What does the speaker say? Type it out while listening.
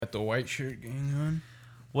got the white shirt gang on.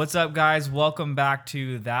 What's up, guys? Welcome back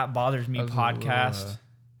to That Bothers Me podcast.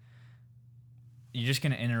 You're just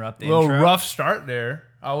going to interrupt the little intro? rough start there.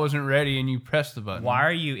 I wasn't ready and you pressed the button. Why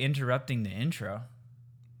are you interrupting the intro?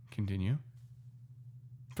 Continue.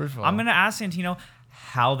 First of all, I'm going to ask Santino,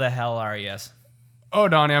 how the hell are you? Oh,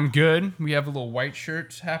 Donnie, I'm good. We have a little white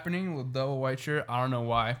shirts happening, a little double white shirt. I don't know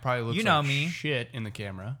why. Probably looks like me. Shit in the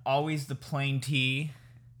camera. Always the plain tee.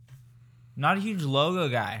 Not a huge logo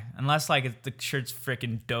guy, unless like the shirt's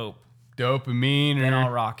freaking dope. Dopamine. Then I'll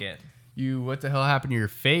rock it. What the hell happened to your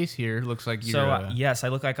face here? Looks like you're... So, yes, I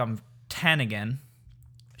look like I'm 10 again.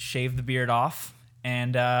 Shaved the beard off.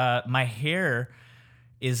 And my hair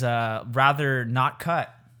is rather not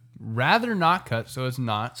cut. Rather not cut, so it's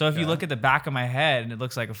not. So if you look at the back of my head, it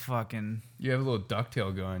looks like a fucking... You have a little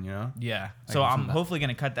ducktail going, you know? Yeah. So I'm hopefully going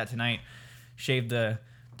to cut that tonight. Shave the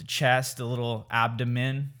chest, the little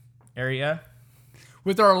abdomen area.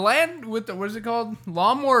 With what is it called?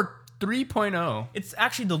 Lawnmower 3.0. It's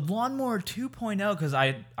actually the Lawnmower 2.0 because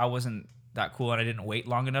I wasn't that cool and I didn't wait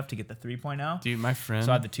long enough to get the 3.0. Dude, my friend...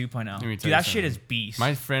 So I had the 2.0. Dude, that shit is beast.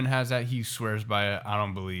 My friend has that. He swears by it. I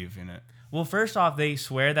don't believe in it. Well, first off, they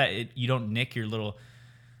swear that you don't nick your little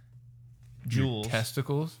jewels. Your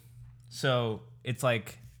testicles? So it's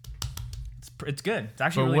like... It's good. It's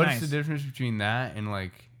actually really nice. But what's the difference between that and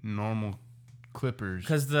like normal clippers?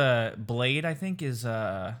 Because the blade, I think, is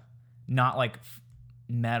not like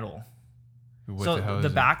metal. What so the hell the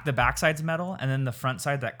is back, the back side's metal, and then the front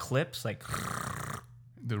side that clips, like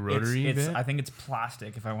the rotary bit? I think it's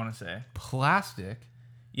plastic, if I want to say. Plastic?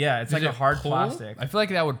 Yeah, it's Does like a hard pull? plastic. I feel like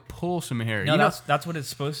that would pull some hair. No, that's what it's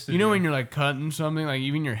supposed to do. You know when you're like cutting something, like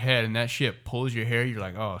even your head, and that shit pulls your hair, you're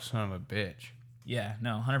like, oh, son of a bitch. Yeah,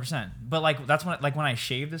 no, 100%. But like that's when I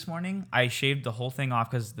shaved this morning, I shaved the whole thing off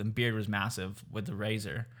because the beard was massive with the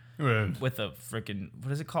razor. With the freaking,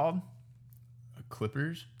 what is it called?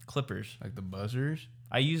 Clippers? Clippers. Like the buzzers?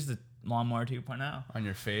 I used the Lawnmower 2.0. On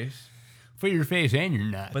your face? For your face and your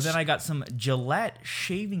nuts. But then I got some Gillette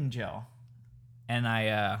shaving gel. And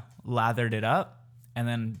I lathered it up. And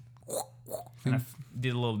then I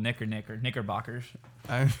did a little knickerbockers.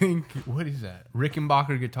 I think, what is that?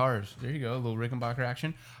 Rickenbacker guitars. There you go, a little Rickenbacker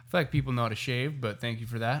action. I feel like people know how to shave, but thank you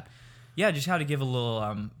for that. Yeah, just how to give a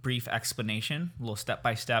little brief explanation, a little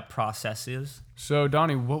step-by-step processes. So,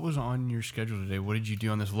 Donnie, what was on your schedule today? What did you do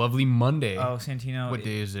on this lovely Monday? Oh, Santino. What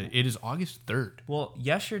day is it? It is August 3rd. Well,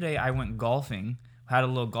 yesterday I went golfing, had a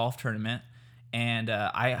little golf tournament, and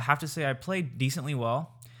I have to say I played decently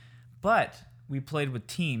well, but we played with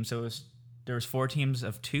teams, so there was 4 teams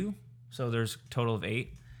of 2, so there's a total of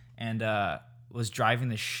 8, and was driving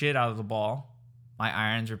the shit out of the ball. My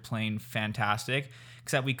irons were playing fantastic,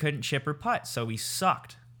 except we couldn't chip or putt, so we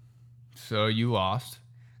sucked. So you lost.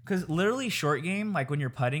 Because literally short game, like when you're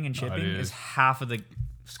putting and chipping, is half of the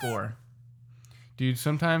score. Dude,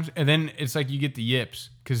 sometimes, and then it's like you get the yips,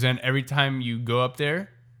 because then every time you go up there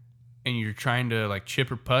and you're trying to like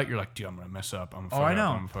chip or putt, you're like, dude, I'm going to mess up. I'm gonna fuck up.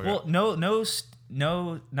 I'm gonna fuck up.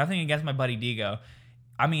 No, nothing against my buddy Digo.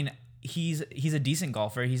 I mean, he's a decent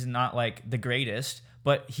golfer. He's not like the greatest,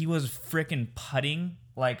 but he was freaking putting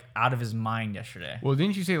like out of his mind yesterday. Well,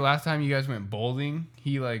 didn't you say last time you guys went bowling,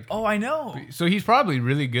 he like... Oh, I know. So he's probably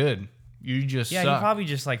really good. You just suck. He probably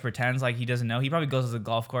just like pretends like he doesn't know. He probably goes to the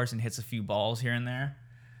golf course and hits a few balls here and there.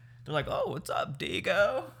 They're like, oh, what's up,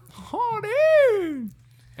 Digo? Oh, dude.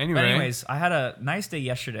 Anyways, I had a nice day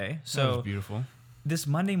yesterday. So that was beautiful. This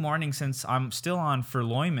Monday morning, since I'm still on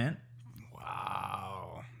furlougment.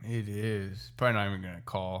 Wow, it is. Probably not even gonna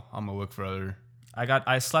call. I'm gonna look for other.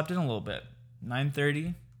 I slept in a little bit.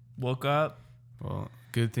 9:30, woke up. Well,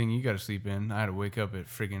 good thing you got to sleep in. I had to wake up at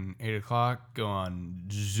freaking 8 o'clock. Go on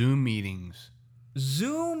Zoom meetings.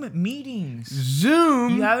 Zoom meetings.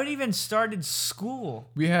 Zoom. You haven't even started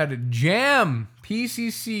school. We had a jam,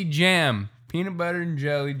 PCC jam. Peanut butter and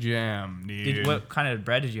jelly jam, dude. What kind of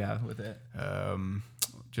bread did you have with it?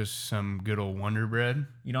 Just some good old Wonder Bread.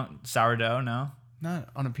 You don't sourdough, no? Not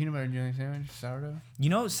on a peanut butter and jelly sandwich, sourdough. You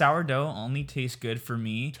know, sourdough only tastes good for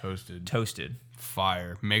me. Toasted.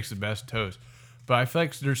 Fire. Makes the best toast. But I feel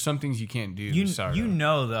like there's some things you can't do with sourdough. You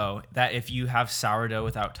know, though, that if you have sourdough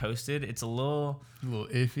without toasted, it's a little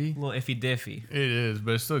iffy. A little iffy-diffy. It is,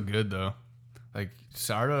 but it's still good, though. Like,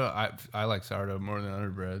 sourdough, I like sourdough more than other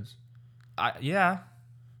breads. Yeah.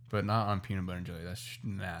 But not on peanut butter and jelly. That's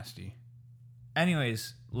nasty.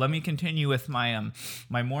 Anyways, let me continue with my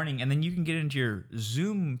my morning, and then you can get into your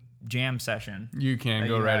Zoom jam session. You can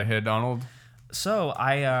go right ahead, Donald. So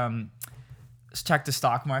I checked the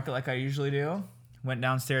stock market like I usually do. Went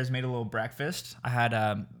downstairs, made a little breakfast. I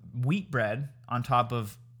had wheat bread on top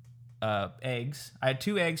of eggs. I had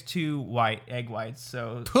 2 eggs, 2 egg whites.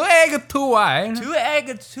 So 2 egg, 2 white. 2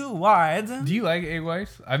 eggs, 2 whites. Do you like egg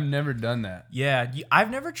whites? I've never done that. Yeah,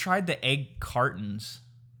 I've never tried the egg cartons.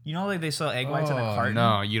 You know, like they sell egg whites in a carton.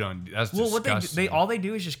 No, you don't. That's disgusting. What they all they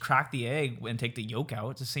do is just crack the egg and take the yolk out.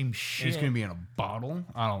 It's the same shit. It's gonna be in a bottle.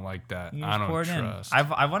 I don't like that. You I just don't pour it trust. in.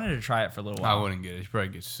 I wanted to try it for a little while. I wouldn't get it. You probably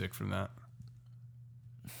get sick from that.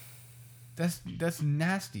 That's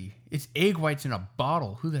nasty. It's egg whites in a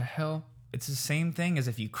bottle. Who the hell? It's the same thing as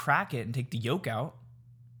if you crack it and take the yolk out.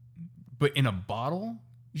 But in a bottle,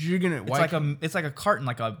 you're gonna. It's like a carton,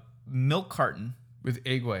 like a milk carton with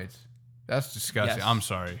egg whites. That's disgusting. Yes. I'm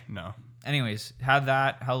sorry. No. Anyways, had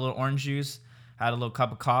that. Had a little orange juice. Had a little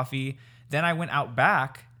cup of coffee. Then I went out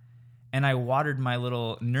back, and I watered my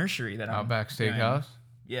little nursery that I'm Outback doing. Steakhouse.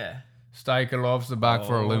 Yeah. Steak and lobster back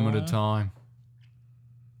for a limited time.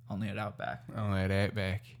 Only at Outback. Only at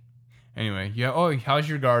Outback. Anyway, yeah. Oh, how's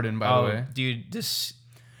your garden, by the way? Dude, this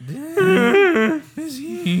heat.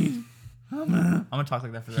 I'm gonna talk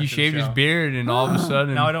like that for the rest He of the shaved his show. beard, and all of a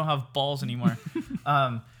sudden, Now I don't have balls anymore.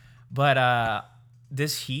 But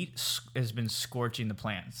this heat has been scorching the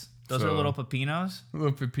plants. Those are So- little pepinos.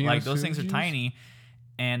 little pepino Like those things are juice? tiny,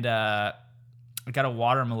 and I gotta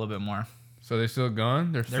water them a little bit more. So they're still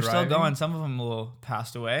going? They're They're thriving? still going. Some of them a little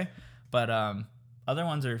passed away, but other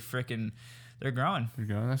ones are they're growing. They're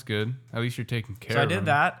going. That's good. At least you're taking care So I of did them.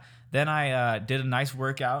 that. Then I did a nice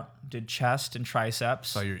workout, did chest and triceps.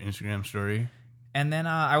 Saw your Instagram story. And then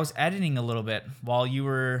I was editing a little bit while you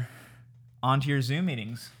were onto your Zoom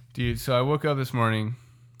meetings. Dude, so I woke up this morning.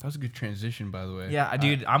 That was a good transition, by the way. Yeah,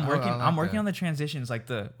 dude, I'm working. I like I'm working that. on the transitions, like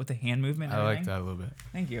with the hand movement. And I like everything. that a little bit.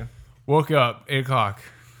 Thank you. Woke up 8 o'clock.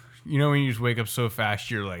 You know when you just wake up so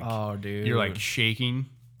fast, you're like, Oh, dude, you're like shaking.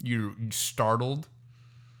 You're startled.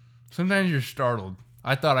 Sometimes you're startled.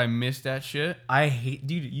 I thought I missed that shit. I hate,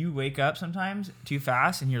 dude. You wake up sometimes too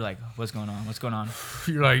fast, and you're like, "What's going on? What's going on?"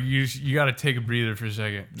 You're like, you got to take a breather for a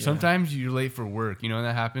second. Yeah. Sometimes you're late for work. You know when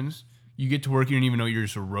that happens? You get to work, you don't even know you're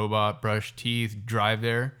just a robot. Brush teeth, drive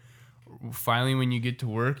there. Finally, when you get to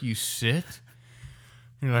work, you sit.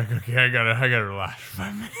 You're like, okay, I gotta relax for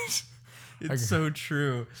 5 minutes. It's so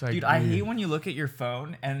true, like, dude. I dude. hate when you look at your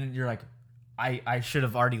phone and you're like, I should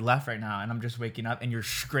have already left right now, and I'm just waking up, and you're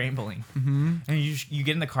scrambling, and you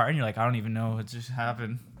get in the car, and you're like, I don't even know what just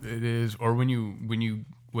happened. It is, or when you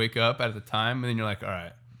wake up at the time, and then you're like, all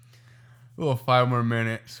right, a little 5 more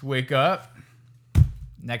minutes. Wake up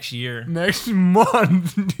Next year, next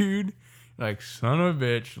month, dude. Like, son of a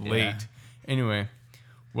bitch, late. Yeah. Anyway,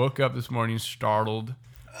 woke up this morning startled.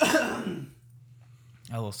 a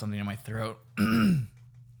little something in my throat.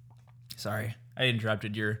 Sorry, I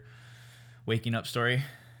interrupted your waking up story.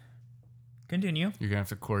 Continue. You're gonna have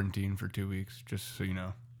to quarantine for 2 weeks, just so you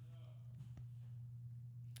know.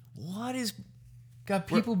 What is? Got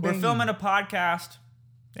We're filming a podcast.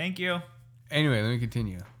 Thank you. Anyway, let me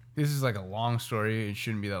continue. This is like a long story. It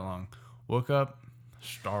shouldn't be that long. Woke up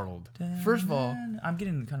startled. First of all, I'm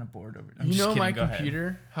getting kind of bored over it. I'm you just know kidding, my go ahead.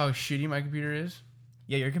 computer, how shitty my computer is?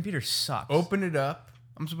 Yeah, your computer sucks. Open it up.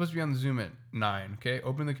 I'm supposed to be on the Zoom at 9, okay?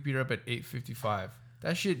 Open the computer up at 8:55.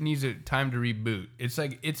 That shit needs a time to reboot. It's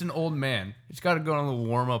like, it's an old man. It's got to go on a little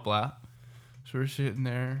warm-up lap. So we're sitting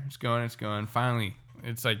there. It's going. Finally,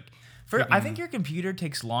 it's like... I think your computer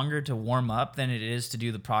takes longer to warm up than it is to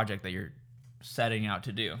do the project that you're setting out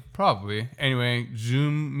to do. Probably. Anyway,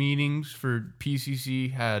 Zoom meetings for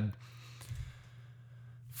PCC had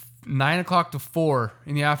 9 o'clock to 4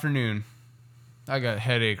 in the afternoon. I got a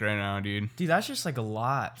headache right now, dude. Dude, that's just like a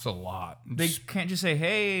lot. It's a lot. They can't just say,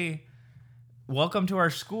 hey, welcome to our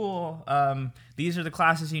school. These are the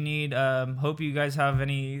classes you need. Hope you guys have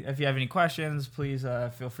if you have any questions, please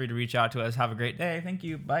feel free to reach out to us. Have a great day. Thank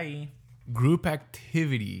you. Bye. Group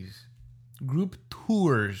activities. Group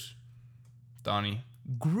tours. Donnie.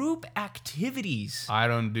 Group activities. I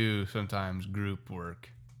don't do sometimes group work.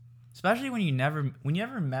 Especially when you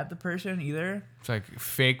never met the person either. It's like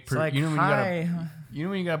fake. It's like, you know when hi.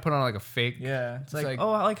 you gotta put on like a fake. Yeah. It's like, like-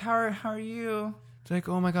 oh, like how are you? It's like,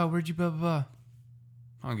 oh my god, where'd you blah blah blah.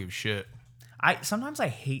 I don't give a shit. Sometimes I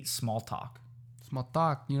hate small talk. Small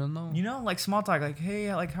talk, you don't know. You know, like small talk, like,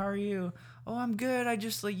 hey, like, how are you? Oh, I'm good. I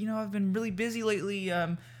just I've been really busy lately.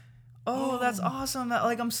 Oh, that's awesome. That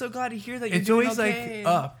I'm so glad to hear that you're It's doing always, like, okay.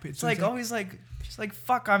 up. It's like always like just like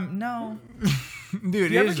fuck. No.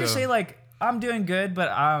 Dude, You it ever is, just though. say like I'm doing good, but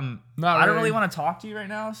Not I don't really. really want to talk to you right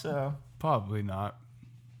now. So Probably not.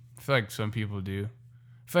 I feel like some people do.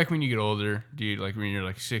 I feel like when you get older, dude, like when you're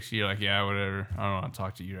like 60, you're like, yeah, whatever. I don't want to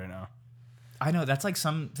talk to you right now. I know that's like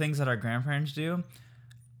some things that our grandparents do.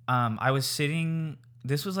 I was sitting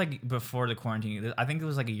this was like before the quarantine. I think it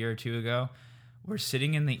was like a year or two ago. We're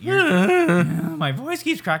sitting in the ear. My voice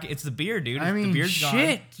keeps cracking. It's the beard, dude. I mean, the beard's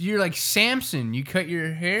shit. gone. You're like Samson. You cut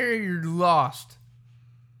your hair, you're lost.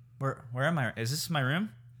 Where am I? Is this my room?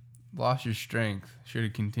 Lost your strength. Should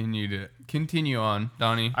have continued it. Continue on,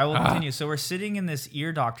 Donnie. I will continue. So we're sitting in this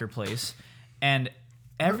ear doctor place, and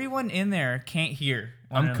everyone in there can't hear.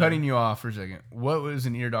 I'm cutting you off for a second. What was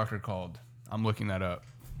an ear doctor called? I'm looking that up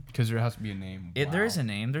because there has to be a name. There is a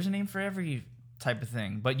name. There's a name for every type of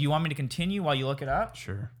thing. But you want me to continue while you look it up?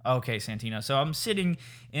 Sure. Okay, Santino. So I'm sitting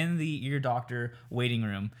in the ear doctor waiting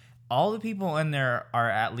room. All the people in there are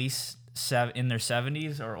at least in their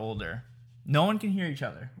 70s or older. No one can hear each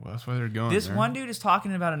other. Well, that's why they're going This there. one dude is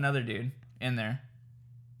talking about another dude in there.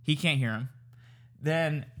 He can't hear him.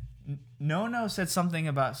 Then No said something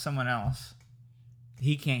about someone else.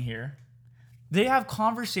 He can't hear. They have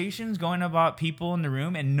conversations going about people in the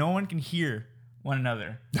room, and no one can hear one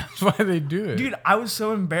another. That's why they do it. Dude, I was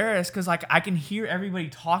so embarrassed because like I can hear everybody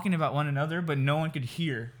talking about one another, but no one could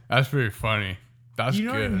hear. That's pretty funny. That's You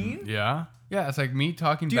know what I good. mean? Yeah. Yeah, it's like me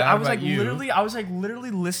talking Dude, bad I was about like you.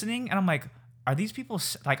 literally listening, and I'm like, are these people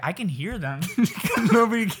like I can hear them?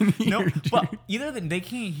 Nobody can hear. No, dude. but either they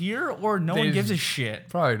can't hear or no They one gives a just- shit.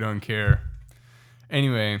 Probably don't care.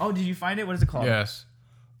 Anyway. Oh, did you find it? What is it called? Yes.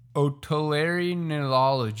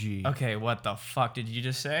 Otolaryngology. Okay, what the fuck did you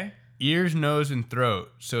just say? Ears, nose, and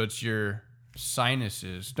throat. So it's your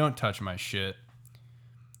sinuses. Don't touch my shit.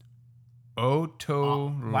 Why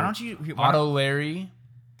don't you? Otolary.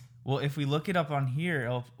 Well, if we look it up on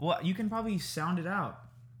here, you can probably sound it out.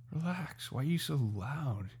 Relax. Why are you so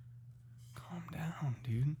loud? Calm down,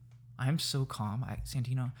 dude. I'm so calm.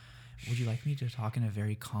 Santino, would you like me to talk in a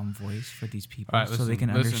very calm voice for these people All right, so they can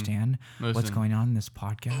understand what's listen. going on in this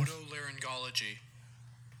podcast?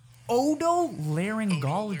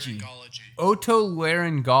 Otolaryngology.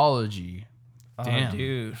 Otolaryngology. Damn. Oh,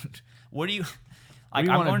 dude. What do you... do Like,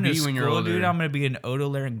 you I'm wanna going to be when you're school, dude. older? I'm going to be an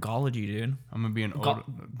otolaryngology, dude. I'm gonna be an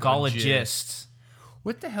Gologist.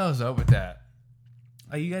 What the hell is up with that?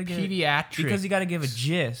 Oh, you got to get... Pediatric. Because you got to give a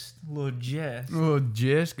gist. A little gist. Well,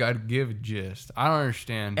 gist. Gotta give a gist. I don't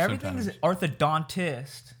understand. Everything is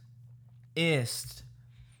orthodontist.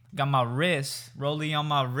 Got my wrist. Rolling on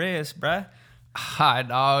my wrist, bruh. Hot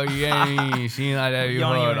dog, you ain't seen like that You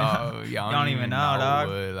before, don't even dog. know- Y'all you don't even know, dog.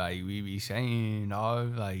 what, like we be saying,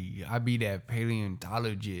 dog. Like I be that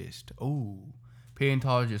paleontologist. Oh,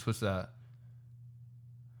 paleontologist. What's that?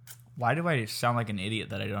 Why do I sound like an idiot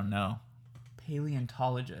that I don't know?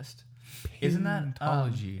 Paleontologist. Isn't that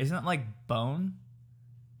Paleontology. isn't that like bone?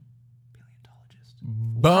 Paleontologist.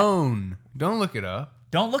 Bone. Don't look it up.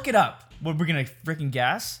 Don't look it up. What, we're gonna freaking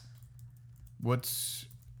guess? What's?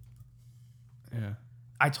 Yeah.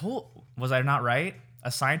 Was I not right?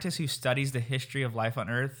 A scientist who studies the history of life on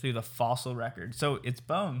Earth through the fossil record. So it's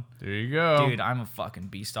bone. There you go, Dude, I'm a fucking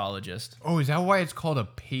beastologist. Oh, is that why it's called a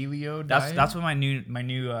paleo diet? That's what my new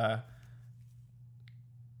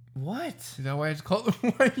what? Is that why it's called?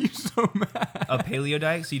 Why are you so mad? A paleo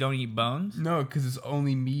diet so you don't eat bones? No, because it's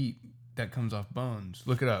only meat that comes off bones.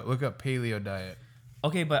 Look it up. Look up paleo diet.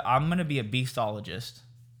 Okay, but I'm gonna be a beastologist.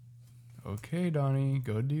 Okay, Donnie,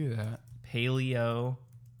 go do that. Paleo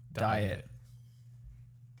diet.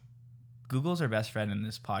 Google's our best friend in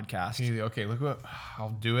this podcast. Paleo. Okay, look what. I'll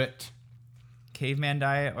do it. Caveman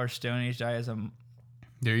diet or Stone Age diet is a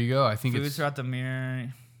There you go. I think foods it's throughout the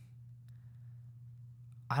mirror.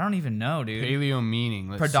 I don't even know, dude. paleo meaning.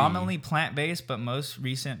 Let's Predominantly plant-based, but most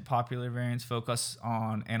recent popular variants focus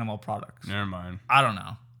on animal products. see. Never mind. I don't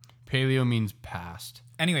know. Paleo means past.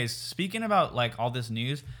 Anyways, speaking about like all this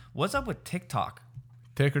news, what's up with TikTok?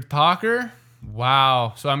 TikToker.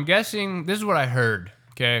 Wow. So I'm guessing this is what I heard.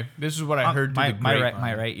 Okay, this is what I heard through the grapevine.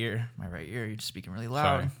 my right ear. You're just speaking really loud.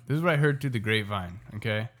 Sorry. This is what I heard through the grapevine.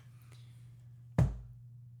 Okay.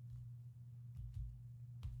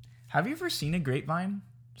 Have you ever seen a grapevine?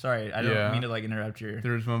 Sorry, I don't Yeah. mean to like interrupt your.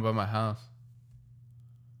 There was one by my house.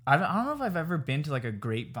 I don't know if I've ever been to like a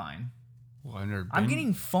grapevine. Well, I've never been. I'm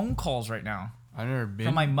getting phone calls right now I've never been.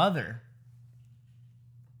 from my mother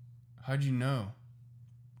How'd you know?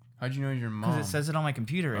 How'd you know your mom? because it says it on my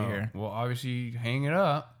computer right Oh, here. well, obviously, hang it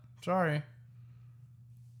up. Sorry.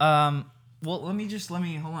 Well, let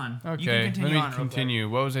me hold on. You Okay, can let continue me on real quick. continue.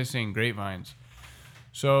 What was I saying? Grapevines.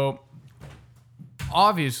 So,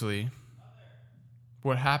 obviously,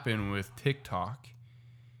 what happened with TikTok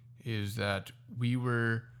is that we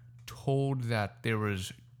were told that there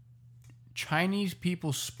was Chinese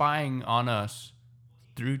people spying on us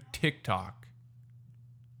through TikTok.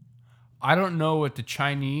 I don't know what the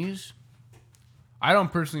Chinese. I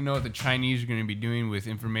don't personally know what the Chinese are going to be doing with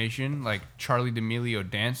information like Charlie D'Amelio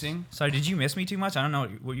dancing. Sorry, did you miss me too much? I don't know.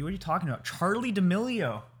 What are you talking about? Charlie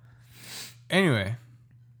D'Amelio. Anyway,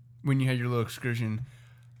 when you had your little excursion,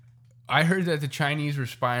 I heard that the Chinese were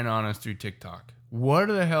spying on us through TikTok. What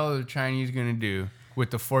the hell are the Chinese going to do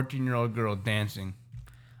with the 14-year-old girl dancing?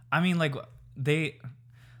 I mean, like,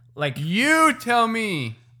 You tell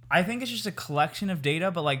me. I think it's just a collection of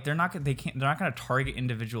data, but like they're not going to target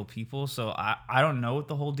individual people. So I don't know what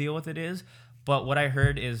the whole deal with it is. But what I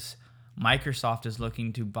heard is Microsoft is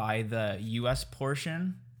looking to buy the U.S.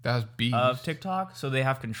 portion That's beast. of TikTok, so they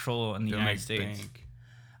have control in the They'll United make States. bank.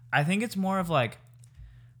 I think it's more of like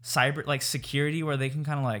cyber, like security, where they can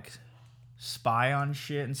kind of like spy on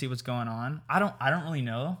shit and see what's going on. I don't really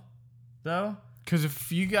know though. Because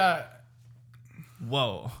if you got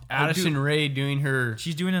Whoa, Addison Rae doing her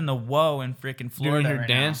she's doing it in the whoa in freaking Florida. doing her right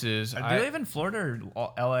dances, now. Do they live in Florida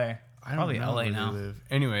or L.A.? I don't Probably know LA where they now. live.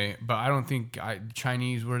 Anyway, but I don't think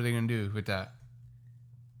Chinese. What are they gonna do with that?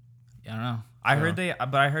 I don't know. I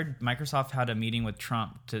heard Microsoft had a meeting with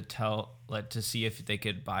Trump to see if they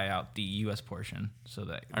could buy out the U.S. portion, so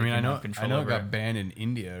that I mean, I know it over got banned in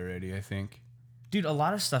India already. I think. Dude, a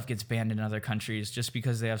lot of stuff gets banned in other countries just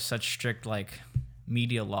because they have such strict like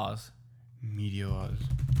media laws. Media laws.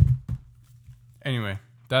 Anyway,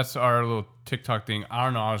 that's our little TikTok thing. I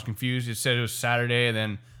don't know. I was confused. It said it was Saturday, and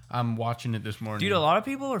then I'm watching it this morning. Dude, a lot of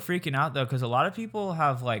people are freaking out though, because a lot of people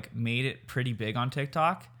have like made it pretty big on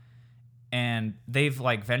TikTok, and they've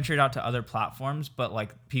like ventured out to other platforms, but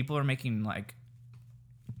like people are making like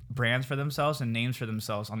brands for themselves and names for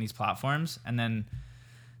themselves on these platforms, and then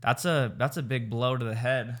that's a big blow to the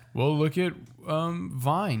head. Well, look at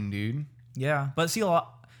Vine, dude. Yeah, but see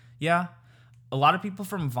a lot of people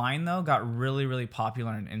from Vine though got really, really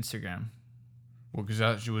popular on Instagram. Well, because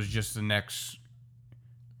that was just the next,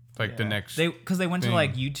 the next. Because they went thing. to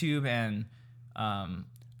like YouTube and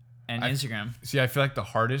Instagram. See, I feel like the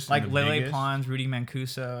hardest, Like and the Lele biggest, Pons, Rudy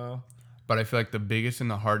Mancuso. but I feel like the biggest and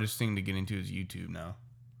the hardest thing to get into is YouTube now.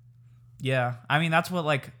 Yeah, I mean that's what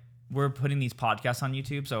like we're putting these podcasts on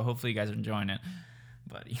YouTube, so hopefully you guys are enjoying it.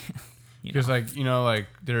 But Because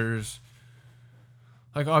there's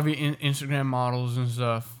like obviously Instagram models and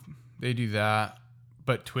stuff, they do that,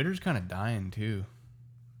 but Twitter's kind of dying too.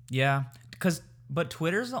 Yeah, but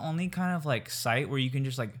Twitter's the only kind of like site where you can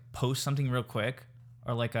just like post something real quick,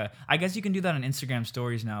 or like I guess you can do that on Instagram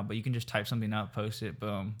stories now, but you can just type something up, post it,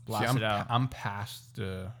 boom, blast it out. I'm past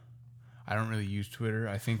I don't really use Twitter.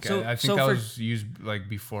 I think So that was used like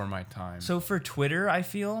before my time. So for Twitter, I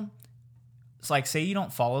feel it's like, say you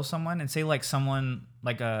don't follow someone, and say like someone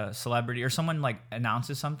like a celebrity or someone like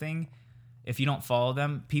announces something, if you don't follow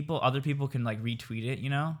them, other people can like retweet it, you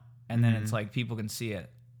know, and then it's like people can see it.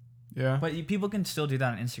 Yeah, But people can still do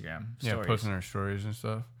that on Instagram stories. yeah, posting their stories and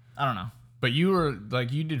stuff. I don't know. But you were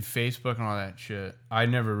like, you did Facebook and all that shit. I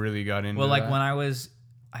never really got into. Well, like that. when I was,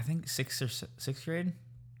 I think sixth grade,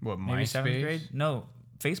 what, maybe MySpace? seventh grade. No,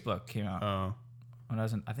 Facebook came out Oh. when I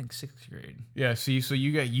was in, I think, sixth grade. Yeah, see, so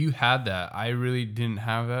you had that. I really didn't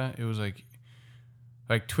have that. It was like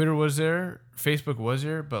Twitter was there, Facebook was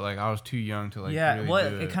there, but like I was too young to like. Yeah, really well,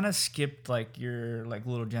 do it kind of skipped like your like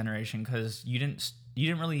little generation, because you didn't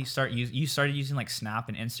really start you started using like Snap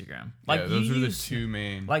and Instagram. Like yeah, those you were the use, two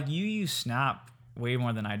main. Like you use Snap way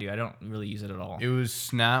more than I do. I don't really use it at all. It was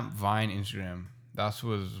Snap, Vine, Instagram. That's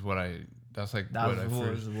what I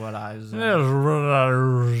first. what I was.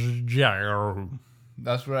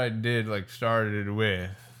 That's what I did. Like started with.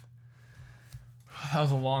 That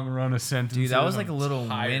was a long run of sentences. Dude, that was like a I'm little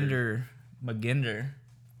tired. Maginder.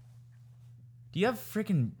 Do you have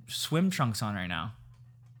freaking swim trunks on right now?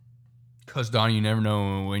 Cause Don, you never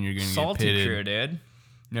know when you're gonna Salty get pitted. crew, dude.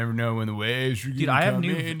 Never know when the waves are gonna I have come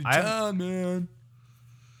new- in I have- town, man.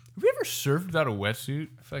 Have you ever surfed without a wetsuit?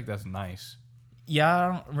 I feel like that's nice. Yeah,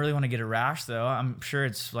 I don't really want to get a rash though. I'm sure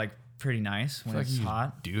it's like pretty nice when I feel like it's you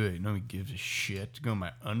hot. just do it. Nobody gives a shit. To go in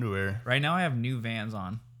my underwear. Right now, I have new Vans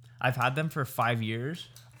on. I've had them for 5 years.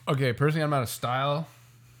 Okay, personally, I'm not a style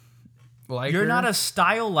liker. You're not a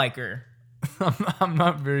style liker. I'm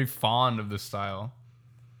not very fond of the style.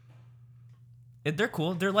 They're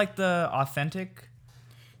cool. They're like the authentic.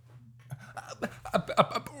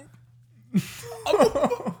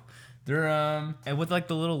 They're And with like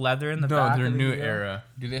the little leather in the no, back. they're of the new heel. era.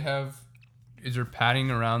 Do they have? Is there padding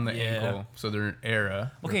around the Yeah. ankle? So they're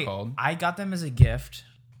era. They're Okay, called. I got them as a gift,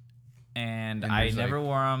 and I there's, never like-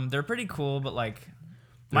 wore them. They're pretty cool, but like,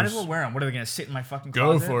 might as There's- well wear them. What are they gonna sit in my fucking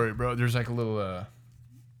Go closet? for it, bro. There's like a little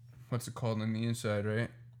what's it called on the inside, right?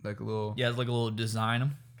 Like a little Yeah, it's like a little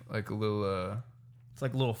design. like a little It's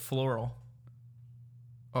like a little floral.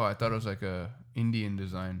 oh, I thought it was like a Indian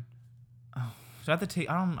design. So I have to take.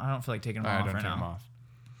 I don't feel like taking them Alright, off don't right take them now. off.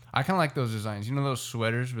 I kind of like those designs. You know those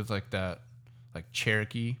sweaters with like that, like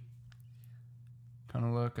Cherokee kind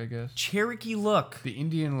of look, I guess. Cherokee look. The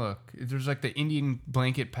Indian look. There's like the Indian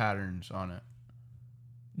blanket patterns on it.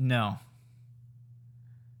 No.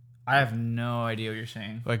 I have no idea what you're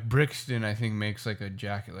saying. Like Brixton, I think, makes like a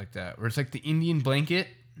jacket like that, where it's like the Indian blanket,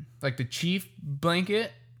 like the chief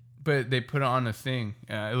blanket, but they put it on a thing.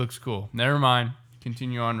 It looks cool. Never mind.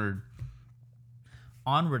 Continue onward.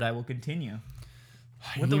 Onward, I will continue.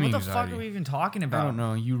 You What give me the fuck anxiety. are we even talking about? I don't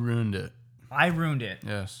know. You ruined it. I ruined it.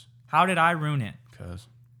 Yes. How did I ruin it? Because.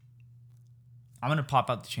 I'm going to pop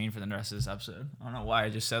out the chain for the rest of this episode. I don't know why I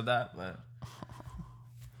just said that, but I'm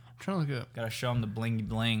trying to look up. got to show them the blingy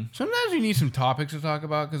bling. Sometimes we need some topics to talk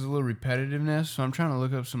about because of a little repetitiveness. So I'm trying to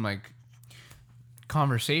look up some like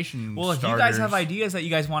conversation Well, if starters. you guys have ideas that you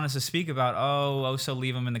guys want us to speak about, so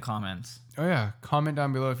leave them in the comments. Oh yeah, comment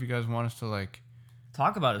down below if you guys want us to like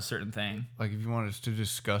Talk about a certain thing. if you want us to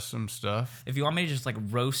discuss some stuff. If you want me to just like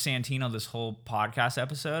roast Santino this whole podcast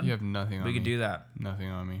episode, You have nothing on me. we could do that. Nothing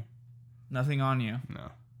on me. Nothing on you. No.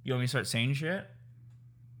 You want me to start saying shit?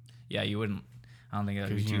 Yeah, you wouldn't. I don't think that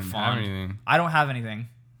would be Because you too don't have fun. anything. I don't have anything.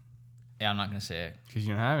 Yeah, I'm not going to say it. Because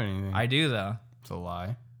you don't have anything. I do, though. It's a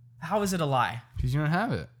lie. How is it a lie? Because you don't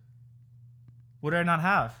have it. What do I not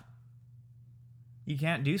have? You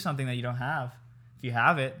can't do something that you don't have. If you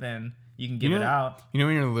have it, then you can give You it know- out. You know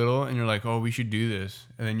when you're little and you're like, oh, we should do this.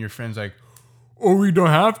 And then your friend's like, oh, we don't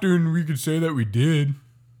have to and we could say that we did.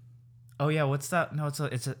 Oh yeah, what's that? No,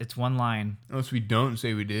 it's one line. Unless we don't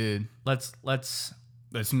say we did. Let's Let's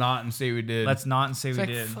not and say we did. not and say it's we like,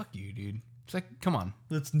 did. fuck you, dude. It's like, come on.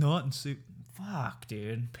 Let's not and say. Fuck,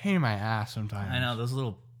 dude. Pain in my ass sometimes. I know those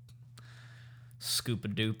little scoop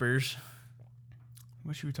of doopers.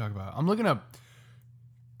 What should we talk about? I'm looking up.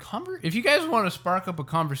 If you guys want to spark up a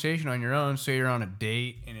conversation on your own, say you're on a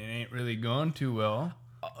date and it ain't really going too well,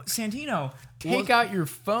 Santino, take out your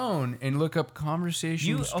phone and look up that's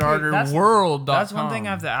conversationstarterworld.com. That's one thing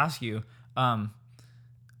I have to ask you.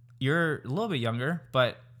 You're a little bit younger,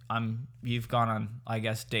 but you've gone on, I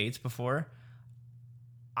guess, dates before.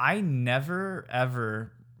 I never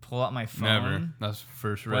ever pull out my phone. Never. That's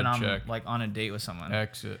first red when I'm check. like on a date with someone.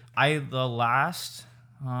 Exit.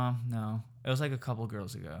 No, it was like a couple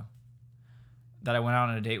girls ago that I went out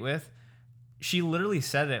on a date with. She literally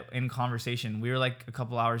said it in conversation. We were like a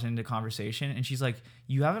couple hours into conversation, and she's like,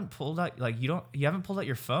 "You haven't pulled out you haven't pulled out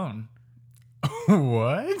your phone."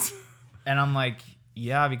 What? And I'm like,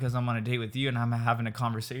 "Yeah, because I'm on a date with you and I'm having a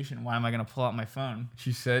conversation. Why am I gonna pull out my phone?"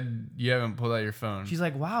 She said you haven't pulled out your phone. She's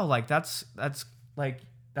like, "Wow, like that's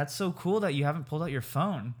so cool that you haven't pulled out your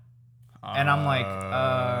phone." And I'm like,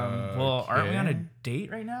 well, aren't we on a okay.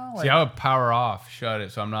 date right now? See, I would power off, shut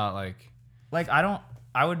it, so I'm not like.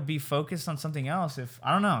 I would be focused on something else if,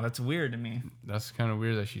 I don't know, that's weird to me. That's kind of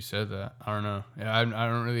weird that she said that. I don't know. Yeah, I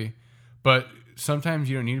don't really. But sometimes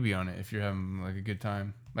you don't need to be on it if you're having like a good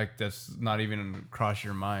time. Like that's not even across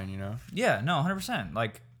your mind, you know? Yeah, no, 100%.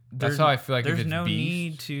 Like, That's how I feel like if there's it's no beast.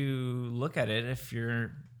 need to look at it if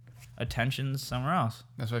your attention's somewhere else.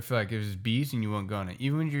 That's why I feel like if it's beast and you won't go on it.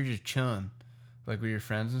 Even when you're just chilling, like with your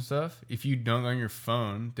friends and stuff, if you don't go on your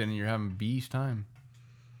phone, then you're having beast time.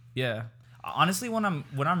 Yeah. Honestly, when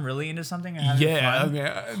I'm really into something and having fun,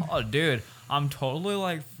 okay. oh, dude, I'm totally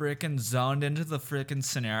like freaking zoned into the freaking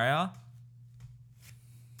scenario.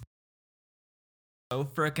 So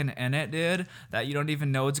freaking in it, dude, that you don't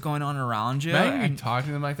even know what's going on around you. Imagine you And talk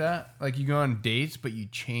to them like that. Like you go on dates, but you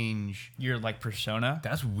change. your like persona.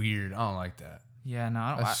 That's weird. I don't like that. Yeah, no,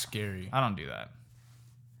 I don't. That's scary. I don't do that.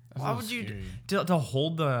 That's a Why little would you scary. to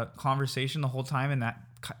hold the conversation the whole time in that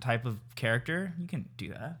type of character? You can do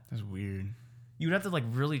that. That's weird. You would have to like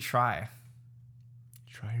really try.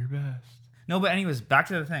 Try your best. No, but anyways, back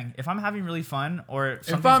to the thing. If I'm having really fun or If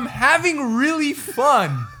something, I'm having really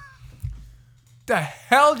fun, the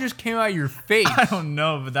hell just came out of your face? I don't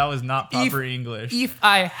know, but that was not proper English. If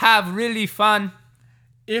I have really fun,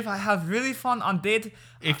 If I have really fun on date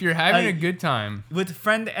if you're having I- a good time, with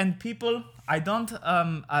friend and people, I don't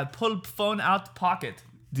I pull phone out pocket.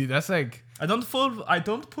 dude, that's like, I don't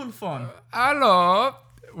pull phone. hello,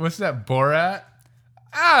 what's that, Borat?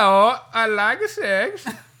 Oh, I like sex.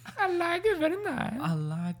 I like it, very nice. I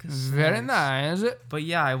like it. Very nice. But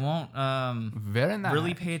yeah, I won't Very nice.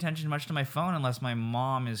 really pay attention much to my phone unless my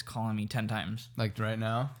mom is calling me 10 times. Like right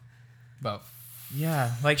now? About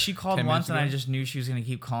Yeah, like she called 10 once minutes and I ago? just knew she was gonna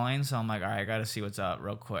keep calling, so I'm like, all right, I gotta see what's up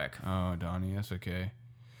real quick. Oh, Donnie, that's okay.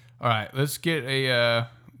 All right, let's get a.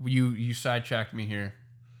 You sidetracked me here.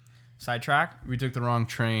 Sidetrack? We took the wrong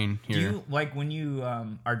train here. Do you, like, when you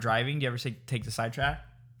are driving, do you ever take the sidetrack?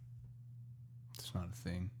 It's not a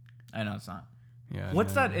thing. I know it's not. Yeah.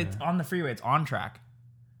 What's that? It's on the freeway. It's on track.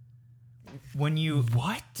 When you...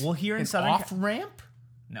 What? Well, here in An Southern... off-ramp?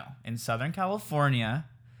 No. In Southern California,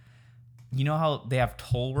 you know how they have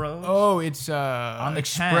toll roads? Oh, it's on the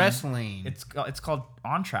express 10, lane. It's called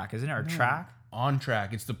on track, isn't it? Or track? On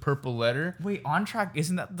track. It's the purple letter. Wait, on track,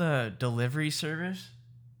 isn't that the delivery service?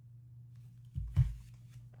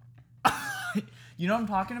 You know what I'm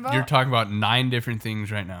talking about? You're talking about 9 different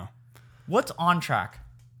things right now. What's on track?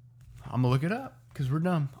 I'm gonna look it up because we're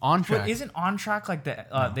dumb. On track. But isn't on track like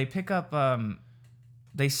the they pick up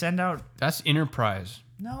they send out That's Enterprise.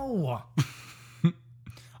 no.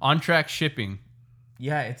 On track shipping.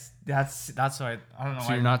 Yeah, that's why I don't know So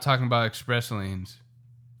why. you're not talking about express lanes.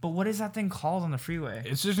 But what is that thing called on the freeway?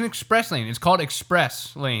 It's just an express lane. It's called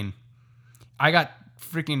express lane. I got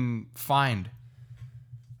freaking fined.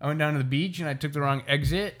 I went down to the beach and I took the wrong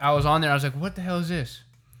exit. I was on there. I was like, what the hell is this?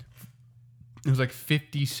 It was like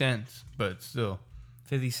 50 cents, but still.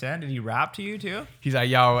 50 Cent? Did he rap to you too? He's like,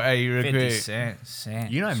 yo, hey, real 50 quick.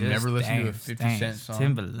 Cent. You know I've just never listened to a dance, 50 Cent song.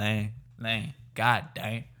 Timberlane. Lane. God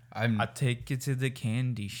dang. I'm. I take you to the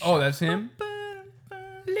candy shop. Oh, that's him?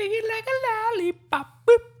 Lick it like a lollipop.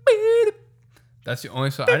 Boop, boop. That's the only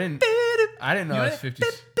song. I didn't know it was 50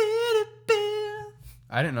 Cent.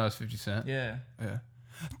 I didn't know it was 50 Cent. Yeah. Yeah.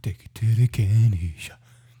 Take it to the candy shop.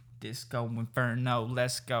 Disco Inferno,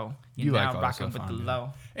 let's go. You You're like now all that rocking stuff, with the huh,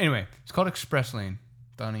 low. Anyway, it's called Express Lane,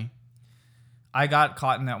 Donnie. I got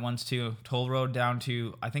caught in that once too. Toll road down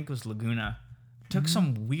to, I think it was Laguna. Took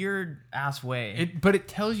some weird ass way. But it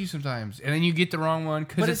tells you sometimes, and then you get the wrong one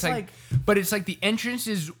because But it's it's but it's like the entrance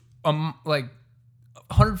is like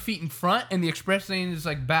 100 feet in front, and the express lane is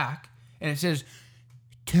like back, and it says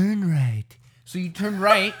turn right. So you turn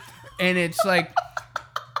right, and it's like.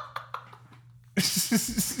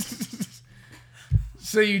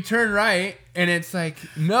 So you turn right, and it's like,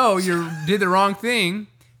 no, you did the wrong thing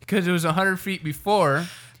because it was 100 feet before,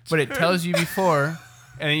 but it tells you before,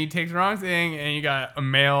 and then you take the wrong thing, and you got a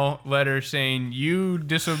mail letter saying you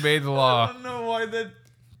disobeyed the I law. don't know why that.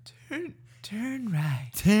 Turn right.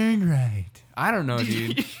 Turn right. I don't know,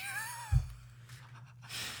 dude.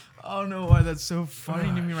 I don't know why that's so funny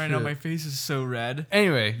to me right now. shit. My face is so red.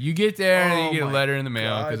 Anyway, you get there, and then Oh you get a my letter in the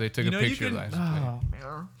mail God. because they took You know, a you picture of the can- license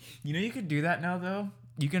plate. You know you could do that now though.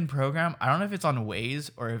 You can program. I don't know if it's on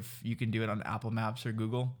Waze or if you can do it on Apple Maps or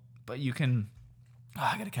Google, but you can.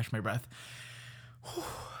 I gotta catch my breath.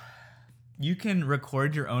 You can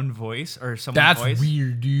record your own voice or someone's That's voice.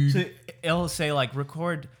 weird, dude. So it'll say like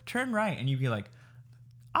record, turn right, and you'd be like,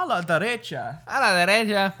 a la derecha. A la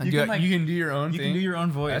derecha. You can, like- you can do your own You thing. can do your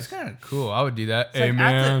own voice. That's kind of cool. I would do that. It's Hey, like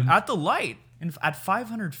man. at the light and at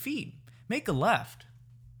 500 feet, make a left.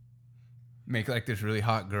 Make like this really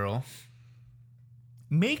hot girl.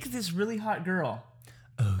 Make this really hot girl.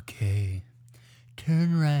 Okay.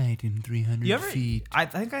 Turn right in 300 You ever? feet. I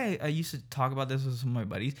think I used to talk about this with some of my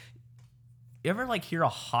buddies. You ever like hear a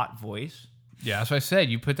hot voice? Yeah, that's what I said.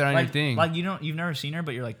 You put that on your thing. Like you've never seen her,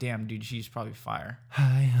 but you're like, damn, dude, she's probably fire.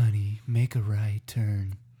 Hi, honey. Make a right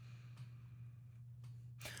turn.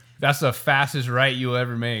 That's the fastest right you'll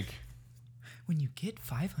ever make. When you get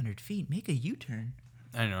 500 feet, make a U-turn.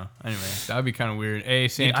 I know. Anyway, that would be kind of weird. Hey,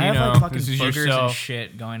 Dude, I have like Santino, fucking this is boogers and yourself.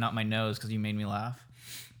 shit going up my nose because you made me laugh.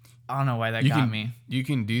 I don't know why that You got can, me. you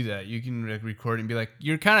can do that. You can like record it and be like,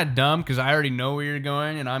 you're kind of dumb because I already know where you're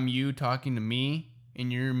going and I'm you talking to me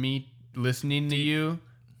and you're me listening to you,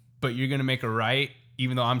 but you're going to make a right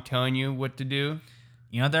even though I'm telling you what to do.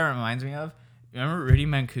 You know what that reminds me of? Remember Rudy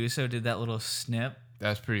Mancuso did that little snip?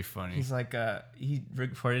 That's pretty funny. He's like, he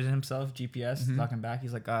recorded himself, GPS, talking back.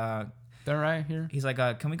 He's like, that right here?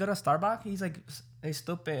 can we go to Starbucks? He's like, hey,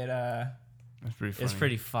 stupid. That's pretty funny. It's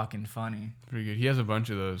pretty fucking funny. Pretty good. He has a bunch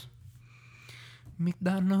of those.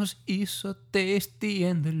 McDonald's is so tasty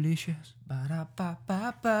and delicious.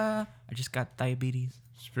 Ba-da-ba-ba-ba. I just got diabetes.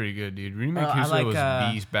 It's pretty good, dude. Rudy I Mancuso like,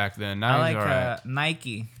 was beast back then. Now I he's like alright.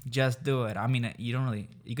 Nike. Just do it. I mean,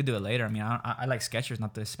 you could do it later. I mean, I like Skechers,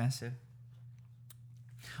 not too expensive.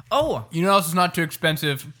 Oh, You know what else is not too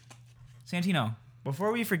expensive? Santino,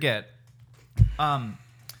 before we forget,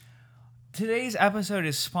 today's episode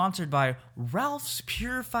is sponsored by Ralph's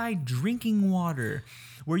Purified Drinking Water,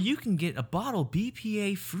 where you can get a bottle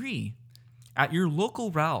BPA free at your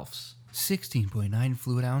local Ralph's. 16.9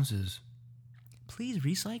 fluid ounces. Please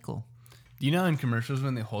recycle. You know in commercials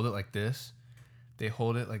when they hold it like this? They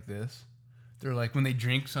hold it like this. They're like, when they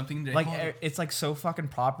drink something, they Like hold it. it's like so fucking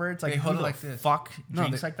proper. It's like They hold who it the like this. Fuck No,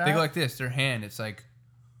 drinks they, like that. They go like this. Their hand, it's like...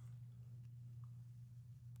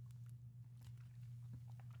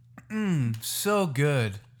 So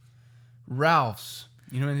good. Ralph's.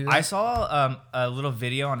 You know what I mean? I saw a little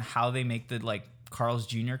video on how they make the like Carl's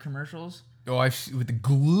Jr. commercials. Oh, with the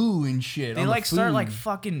glue and shit. They on like the start food. like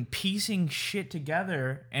fucking piecing shit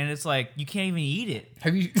together, and it's like you can't even eat it.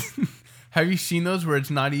 Have you have you seen those where it's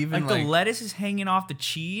not even Like the lettuce is hanging off the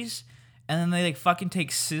cheese, and then they like fucking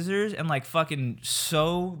take scissors and like fucking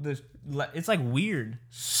sew the. It's like weird.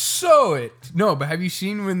 sew it? No, but have you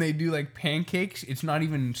seen when they do like pancakes? It's not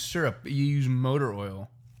even syrup. You use motor oil.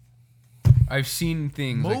 I've seen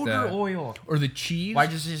things like that. Motor oil. Or the cheese. Why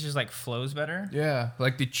just it just like flows better? Yeah,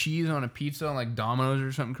 like the cheese on a pizza on like Domino's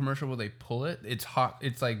or something commercial where they pull it. It's hot.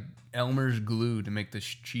 It's like Elmer's glue to make the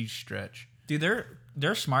cheese stretch. Dude,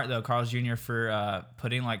 they're smart though, Carl's Jr. for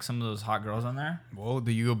putting like some of those hot girls on there. Well,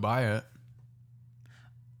 do you go buy it?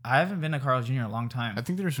 I haven't been to Carl's Jr. in a long time. I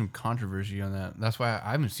think there's some controversy on that. That's why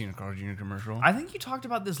I haven't seen a Carl's Jr. commercial. I think you talked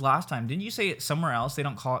about this last time. Didn't you say it somewhere else they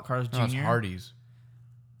don't call it Carl's Jr.? No, it's Hardee's.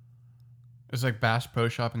 It's like Bass Pro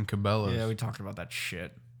Shop and Cabela's. Yeah, we talked about that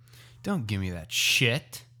shit. Don't give me that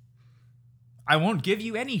shit. I won't give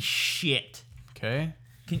you any shit. Okay.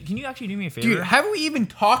 Can you actually do me a favor? Dude, haven't we even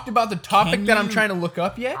talked about the topic that I'm trying to look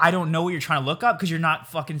up yet? I don't know what you're trying to look up because you're not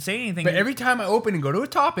fucking saying anything. But every time I open and go to a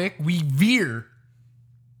topic, we veer.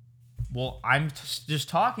 Well, I'm just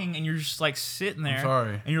talking and you're just like sitting there. I'm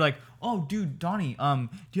sorry. And you're like, oh, dude, Donnie, do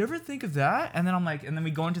you ever think of that? And then I'm like, and then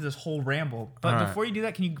we go into this whole ramble. But All right. before you do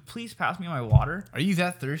that, can you please pass me my water? Are you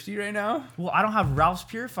that thirsty right now? Well, I don't have Ralph's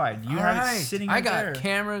Purified. You have it sitting I right got there.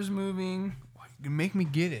 cameras moving. You can make me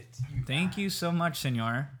get it. Thank you so much,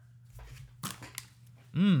 senor.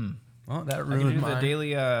 Well, that I can ruined do the mine. daily,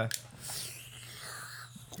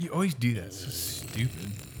 You always do that. It's so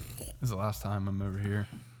stupid. This is the last time I'm over here.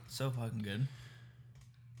 so fucking good.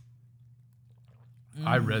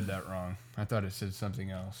 I read that wrong. I thought it said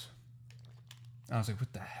something else. I was like,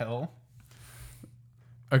 what the hell?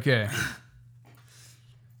 Okay.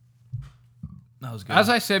 That was good. As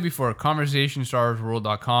I said before,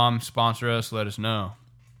 conversationstarworld.com. Sponsor us. Let us know.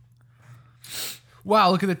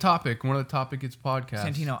 Wow, look at the topic. One of the topic it's podcast.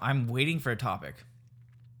 Santino, I'm waiting for a topic.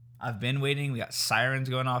 I've been waiting. We got sirens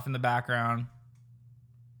going off in the background.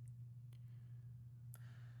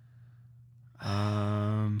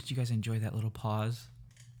 Did you guys enjoy that little pause?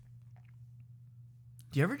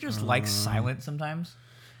 Do you ever just like silence sometimes?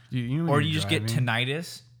 You Or do you just get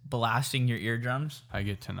tinnitus blasting your eardrums? I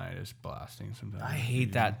get tinnitus blasting sometimes. I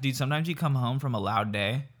hate that. Dude, sometimes you come home from a loud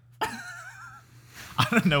day. I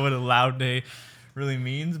don't know what a loud day really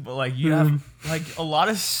means, but like you have like a lot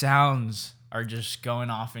of sounds are just going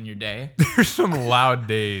off in your day. There's some loud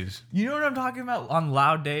days. You know what I'm talking about on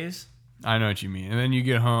loud days? I know what you mean. And then you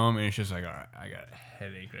get home and it's just like, all right, I got a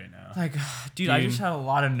headache right now. Like, dude, I just had a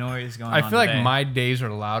lot of noise going on. I feel like today. my days are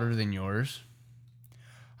louder than yours.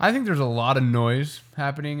 I think there's a lot of noise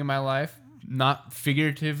happening in my life. Not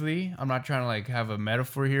figuratively. I'm not trying to like have a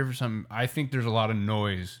metaphor here for something. I think there's a lot of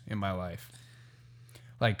noise in my life.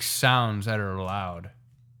 Like sounds that are loud.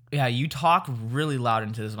 Yeah, you talk really loud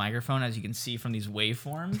into this microphone, as you can see from these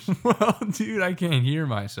waveforms. Well, dude, I can't hear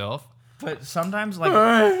myself. But sometimes, like,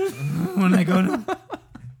 when I go to...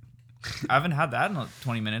 I haven't had that in like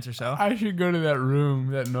 20 minutes or so. I should go to that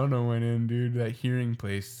room that Nono went in, dude. That hearing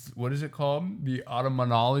place. What is it called? The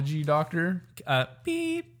automonology doctor?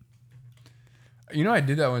 Beep. You know, I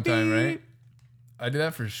did that one time, right? I did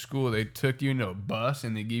that for school. They took you into a bus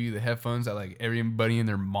and they gave you the headphones that like everybody and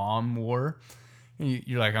their mom wore. And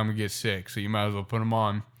you're like, I'm going to get sick, so you might as well put them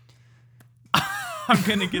on. I'm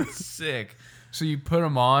going to get sick. So you put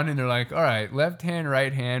them on and they're like, all right, left hand,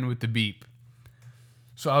 right hand with the beep.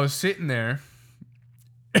 So I was sitting there.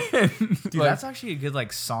 And Dude, that's actually a good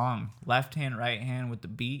like song. Left hand, right hand with the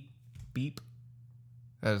beat. Beep.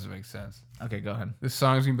 That doesn't make sense. Okay, go ahead. This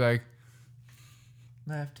song's going to be like,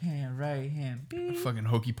 Left hand, right hand, beep. fucking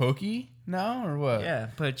hokey pokey now or what? Yeah,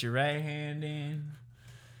 put your right hand in.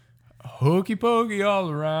 Hokey pokey all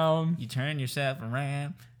around. You turn yourself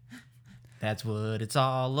around. That's what it's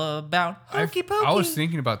all about. Hokey pokey. I was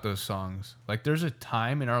thinking about those songs. Like, there's a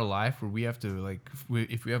time in our life where we have to, like,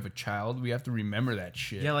 if we have a child, we have to remember that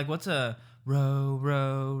shit. Yeah, like what's a row,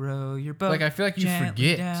 row, row your boat? Like, I feel like you gently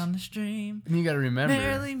forget. down the stream. And you got to remember.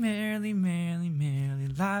 Merrily, merrily, merrily, merrily,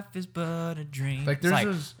 life is but a dream. Like, there's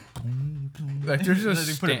those. Like, there's those.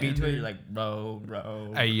 You put a beat to it. You're like row,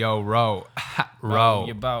 row. Hey, yo, row. Row. Row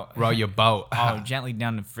your boat. Row your boat. Oh, gently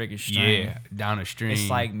down the friggin' stream. Yeah, down the stream. It's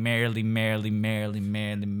like merrily, merrily, merrily,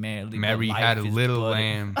 merrily, merrily. Mary but had a life is little but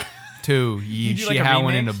lamb, too. Yeah, do she like a had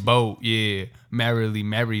one in a remix? boat. Yeah. Merrily,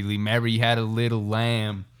 merrily, Mary had a little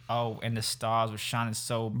lamb. Oh, and the stars were shining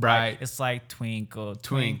so Bright. bright. It's like twinkle,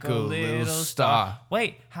 Twinkle, twinkle, little little star. star.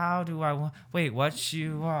 Wait, how do I want? Wait, what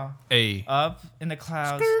you are? Hey, Up in the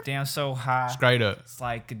clouds, down so high. straight up. It's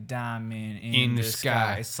like a diamond in, In the the sky.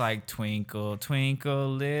 sky. It's like twinkle, twinkle,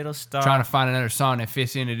 little star. Trying to find another song that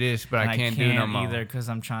fits into this, but And I can't do no more. either because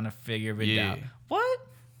I'm trying to figure it Yeah. out. What?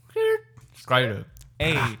 Straight up.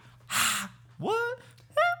 Hey, what?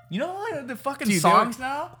 You know like the fucking Dude, songs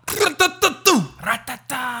now?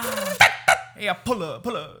 Ratata. Hey, pull up.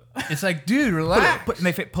 It's like, dude, Pull relax. up, and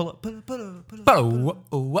they fit pull up. You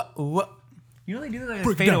know they do that,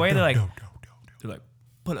 they fade away. They're like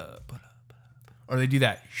pull up. Or they do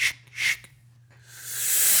that.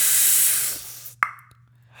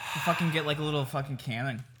 You fucking get like a little fucking can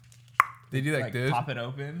and They do like this. pop it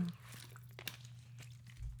open.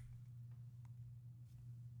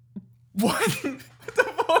 What? What the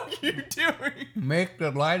fuck are you doing? Make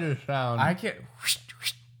the lighter sound. I can't.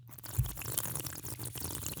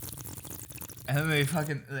 And then they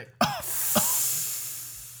fucking like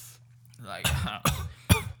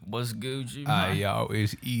what's Gucci? Yo,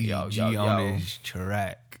 it's easy Yo, on this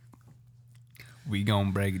track. We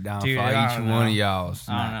gonna break it down Dude, for I each don't one know. of y'all.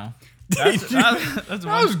 I don't know. That's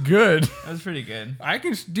That was good. that was pretty good. I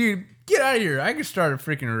can, dude, get out of here. I can start a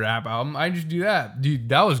freaking rap album. I just do that, dude.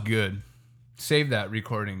 That was good. Save that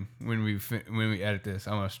recording when we edit this.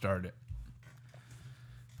 I'm gonna start it.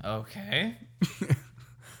 Okay.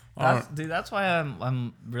 Alright. Dude, that's why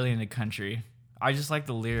I'm really into country. I just like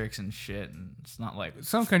the lyrics and shit, and it's not like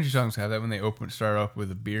Some country songs have that when they start off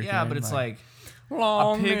with a beer. yeah, can, but it's like I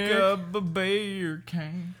long pick neck. up a beer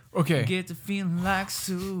can, Okay. get to feeling like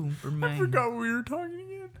Superman. I forgot what we were talking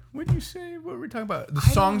again. What did you say? What were we talking about? The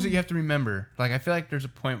songs that you have to remember. Like, I feel like there's a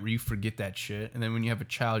point where you forget that shit, and then when you have a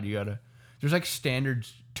child, you gotta. There's like standard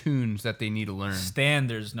tunes that they need to learn.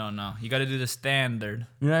 Standards, no, you got to do the standard.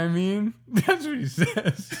 You know what I mean? That's what he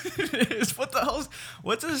says. What the hell's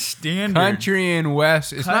what's a standard? Country and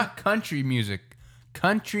west. It's Coun- not country music.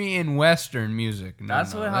 Country and western music. No,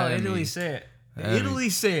 That's no, what how let Italy me- say it. let me- Italy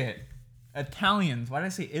say it. Italians. Why did I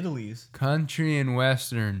say Italy's? Country and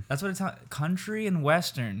western. That's what it's country and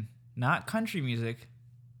western, not country music.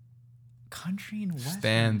 Country and western.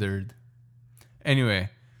 Standard. Anyway,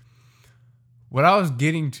 what I was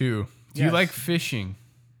getting to. Do you Yes. like fishing?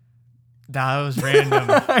 That was random.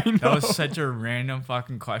 I know. That was such a random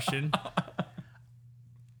fucking question.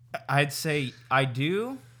 I'd say I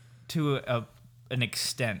do to an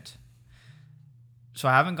extent. So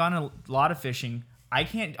I haven't gone a lot of fishing. I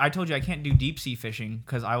told you I can't do deep sea fishing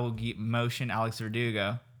because I will get motion Alex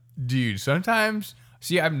Verdugo. Dude, sometimes.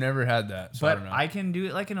 See, I've never had that. So I But don't know. I can do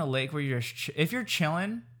it like in a lake where if you're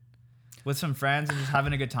chilling with some friends and just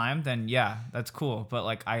having a good time, then yeah, that's cool. But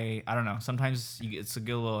like I don't know. Sometimes it's a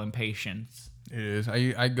good little impatience. It is.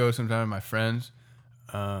 I go sometimes with my friends.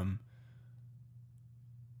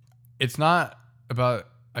 It's not about.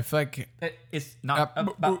 I feel like It's not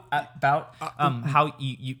about how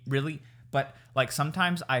you really. But like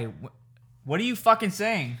sometimes what are you fucking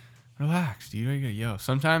saying? relax, dude. You gotta yell.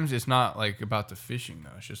 Sometimes it's not like about the fishing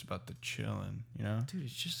though. It's just about the chilling. You know. Dude,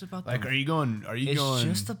 it's just about Like, the, are you going? it's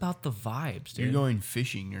just about the vibes, dude. You're going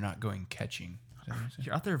fishing. You're not going catching. Is that what you're saying?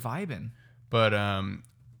 You're out there vibing. But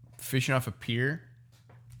fishing off a pier.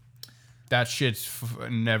 That shit's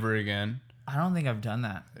never again. I don't think I've done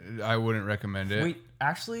that. I wouldn't recommend it. Wait,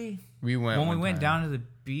 actually, we went when we one went time. down to the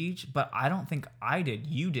beach, but I don't think I did.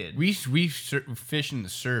 You did. We fished in the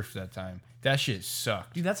surf that time. That shit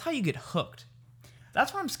sucked. Dude, that's how you get hooked.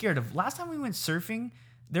 That's what I'm scared of. Last time we went surfing,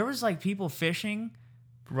 there was like people fishing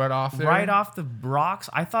Right off there. right off the rocks.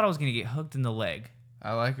 I thought I was gonna get hooked in the leg.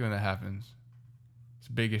 I like it when that happens. It's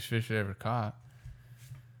the biggest fish I ever caught.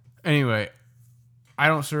 Anyway, I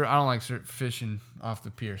don't like fishing off the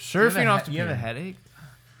pier. Surfing off the You pier. have a headache?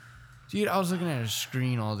 Dude, I was looking at a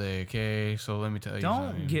screen all day. Okay, so let me tell you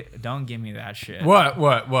something. Don't give me that shit. What?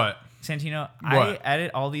 Santino, What? I edit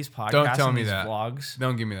all these podcasts Don't tell and me these that. vlogs,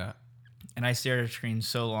 Don't give me that. and I stare at a screen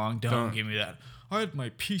so long. Don't Don't. give me that. I had my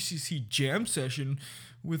PCC jam session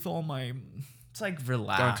with all my. It's like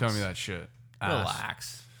relax. Don't tell me that shit. Ass.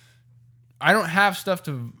 Relax. I don't have stuff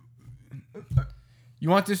to. You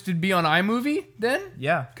want this to be on iMovie then?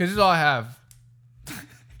 Yeah. Because this is all I have.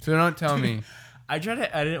 So don't tell me. I tried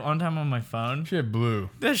to edit it one time on my phone. Shit blew.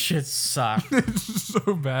 This shit sucked. It's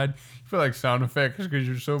so bad. You feel like sound effects because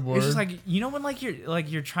you're so bored. It's just like when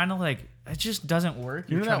you're trying to it just doesn't work.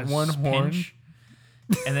 You You're know trying that to one horn? pinch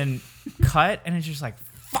and then cut, and it's just like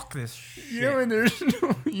fuck this shit. You know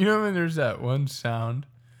when there's that one sound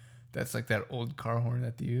that's like that old car horn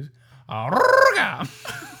that they use. You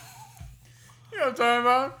know what I'm talking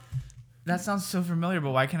about? That sounds so familiar,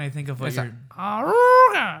 but why can't I think of what It's you're... like,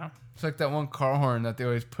 "Aruga." It's like that one car horn that they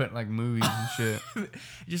always put in like movies and shit.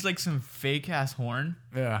 Just like some fake-ass horn.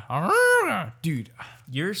 Yeah. Aruga. Dude,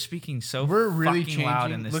 You're speaking so we're really fucking loud in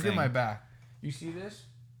changing. this Look thing. at my back. You see this?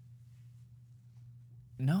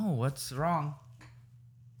 No, what's wrong?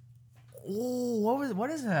 Oh, what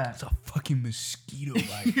is that? It's a fucking mosquito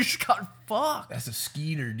bite. You just got fucked. That's a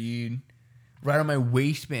skeeter, dude. Right on my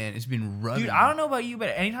waistband. It's been rubbing. Dude, I don't know about you, but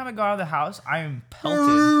anytime I go out of the house, I am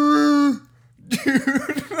pelted. Dude.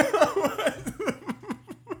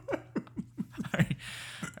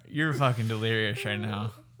 You're fucking delirious right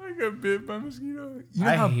now. I got bit by a mosquito. You know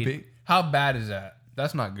I how hate- big? How bad is that?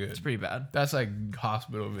 That's not good. It's pretty bad. That's like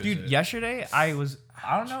hospital visit. Dude, yesterday I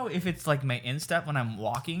don't know if it's like my instep when I'm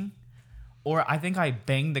walking, or I think I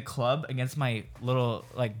banged the club against my little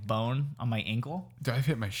like bone on my ankle. Dude, I've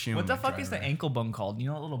hit my shin. What with the my fuck is the driver. ankle bone called? You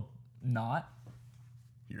know that little knot?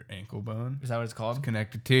 Your ankle bone Is that what it's called?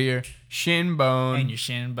 connected to your shin bone, And your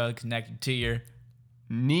shin bone connected to your,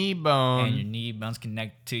 knee bone, and your knee bone's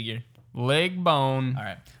connected to your. leg bone. All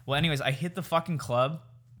right. Well, anyways, I hit the fucking club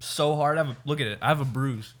so hard. Look at it. I have a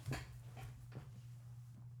bruise.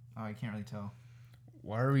 Oh, I can't really tell.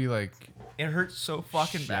 Why are we like It hurts so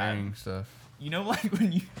fucking bad. sharing stuff? You know, like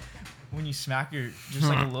when you smack your just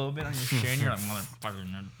like a little bit on your shin, you're like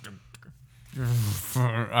motherfucker.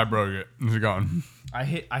 I broke it. It's gone. I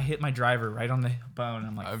hit my driver right on the bone.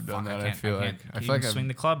 I'm like, I've done fuck, that, I can't- feel can't like. I feel even like I've- swing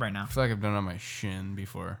the club right now. I feel like I've done it on my shin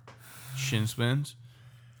before. Shin splints.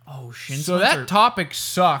 Oh, shin So splints. that topic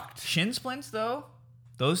sucked. Shin splints though,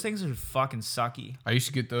 those things are fucking sucky. I used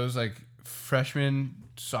to get those like freshman.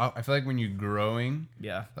 I feel like when you're growing,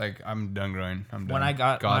 Yeah. like I'm done growing. I'm done. When I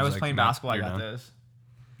God's was like, playing "No, basketball, I you're got done." those.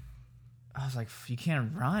 I was like, you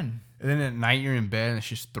can't run. And then at night you're in bed and it's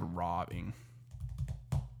just throbbing.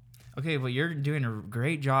 Okay, but you're doing a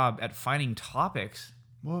great job at finding topics.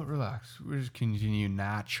 Well, relax. We'll just continue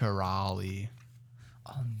naturally.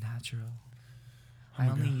 All natural. Oh I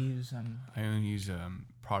my only God. use I only use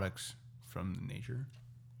products from the nature.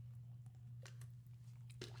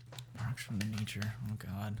 products from the nature. Oh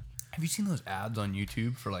god. Have you seen those ads on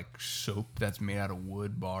YouTube for like soap that's made out of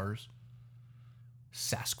wood bars?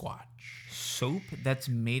 Sasquatch. Soap that's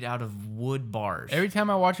made out of wood bars. Every time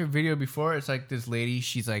I watch a video before, it's like this lady,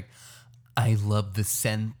 she's like, I love the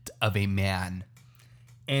scent of a man.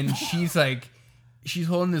 And she's like, she's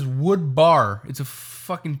holding this wood bar. It's a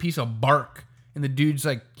fucking piece of bark. And the dude's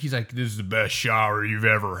like, he's like, this is the best shower you've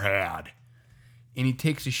ever had. And he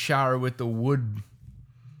takes a shower with the wood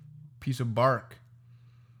piece of bark.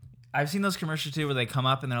 I've seen those commercials too where they come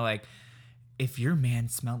up and they're like, if your man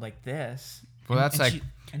smelled like this. Well, that's and like,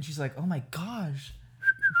 and she's like, oh my gosh.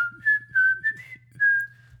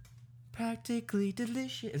 Practically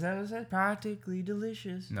delicious. Is that what it said? Practically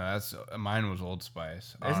delicious. no, that's, mine was Old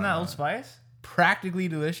Spice. I Isn't don't that know. Old Spice? Practically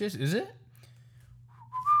delicious, is it?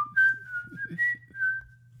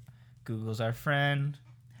 Google's our friend.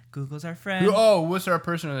 Google's our friend. Oh, what's our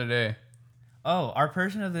person of the day? Oh, our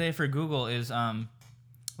person of the day for Google is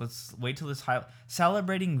let's wait till this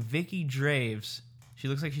celebrating Vicky Draves. She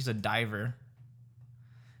looks like she's a diver.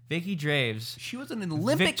 Vicky Draves. She was an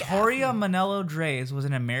Olympic Victoria athlete. Manello Draves was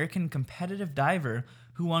an American competitive diver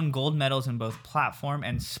who won gold medals in both platform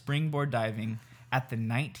and springboard diving at the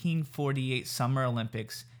 1948 Summer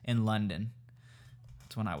Olympics in London.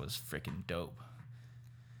 That's when I was freaking dope.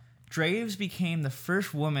 Draves became the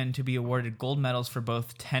first woman to be awarded gold medals for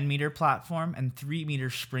both 10-meter platform and 3-meter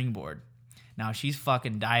springboard. Now she's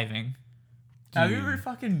fucking diving. Have you Dude. ever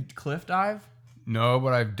fucking cliff dive? No,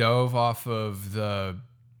 but I've dove off of the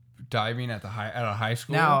diving at a high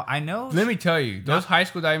school. Now I know. Let me tell you, those high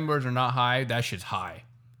school diving boards are not high. That shit's high.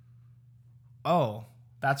 Oh,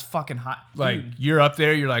 that's fucking hot. Like Dude, you're up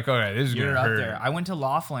there, you're like, okay, this is you're gonna up hurt. there. I went to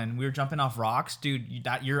Laughlin. We were jumping off rocks, dude.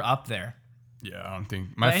 You're up there. Yeah, I don't think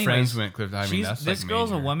my But anyways, friends went cliff diving. This like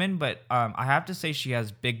girl's a major. woman, but I have to say she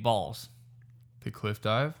has big balls The cliff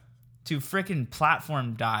dive. to freaking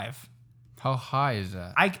platform dive. How high is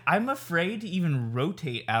that? I'm afraid to even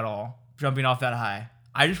rotate at all jumping off that high.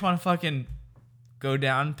 I just want to fucking go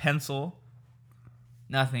down, pencil,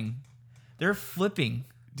 nothing. They're flipping.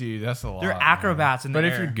 Dude, that's a lot. They're acrobats in the But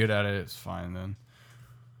air. if you're good at it, it's fine then.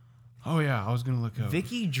 Oh yeah, I was gonna look up.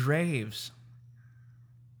 Vicky Draves.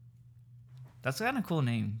 That's kind of cool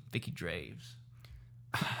name, Vicky Draves.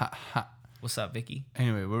 What's up, Vicky?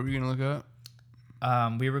 Anyway, what were we gonna look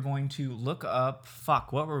up? We were going to look up.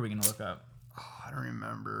 Fuck, what were we gonna look up? Oh, I don't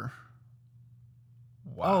remember.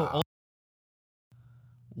 Wow. Oh,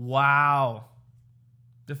 wow.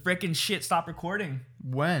 The freaking shit stopped recording.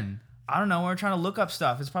 When? I don't know. We're trying to look up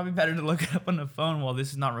stuff. It's probably better to look it up on the phone while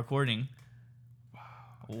this is not recording.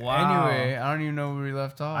 Wow. Anyway, I don't even know where we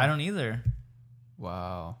left off. I don't either.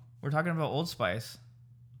 Wow. We're talking about Old Spice.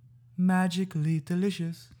 Magically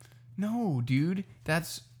delicious. No, dude.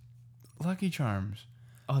 That's Lucky Charms.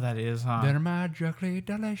 Oh, that is, huh? They're magically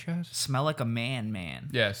delicious. Smell like a man.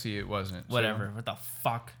 Yeah, see, it wasn't. Whatever. What the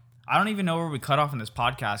fuck? I don't even know where we cut off in this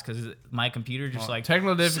podcast because my computer just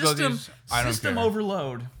technical difficulties. I don't system care.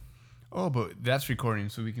 overload. Oh, but that's recording,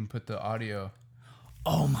 so we can put the audio.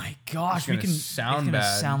 Oh my gosh, It's gonna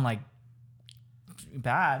sound like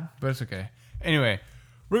bad. But it's okay. Anyway,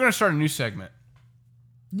 we're gonna start a new segment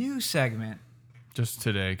New segment. just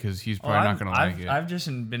today because he's probably not gonna like it. I've just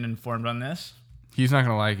been informed on this. He's not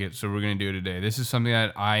gonna like it, so we're gonna do it today. This is something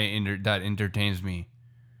that that entertains me.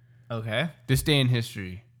 Okay. This day in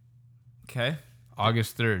history, Okay.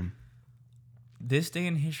 August 3rd. This day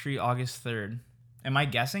in history, August 3rd. Am I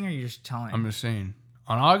guessing or are you just telling? I'm just saying.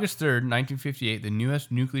 On August 3rd, 1958, the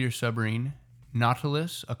newest nuclear submarine,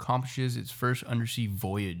 Nautilus, accomplishes its first undersea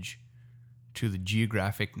voyage to the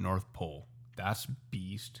geographic North Pole. That's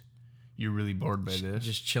beast. You're really bored by this?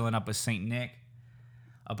 Just chilling up with St. Nick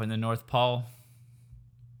up in the North Pole.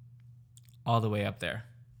 All the way up there.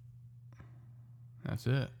 That's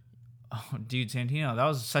it. Oh, dude, Santino, that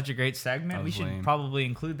was such a great segment. We should lame. probably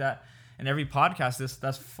include that in every podcast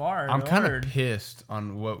thus far. I'm kind of pissed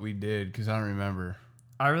on what we did because I don't remember.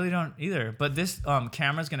 I really don't either. But this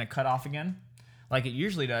camera's going to cut off again like it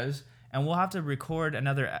usually does. And we'll have to record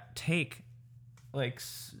another take. Like,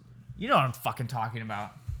 you know what I'm fucking talking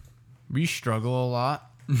about. We struggle a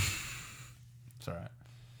lot. It's all right.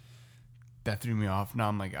 That threw me off. Now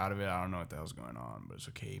I'm like out of it. I don't know what the hell's going on, but it's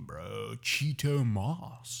okay, bro. Cheeto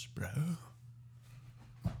Moss, bro.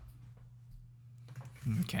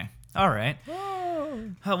 Okay. All right.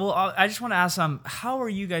 Well, I just want to ask, how are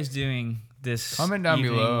you guys doing this Comment down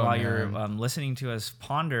evening below, while man. you're listening to us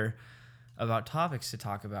ponder about topics to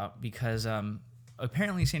talk about? Because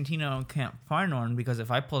apparently Santino can't find one because if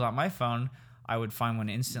I pulled out my phone, I would find one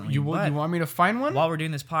instantly. You But want me to find one? while we're doing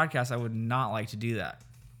this podcast, I would not like to do that.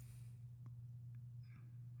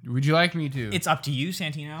 Would you like me to? It's up to you,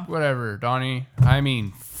 Santino. Whatever, Donnie. I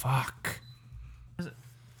mean, fuck.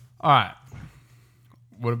 All right.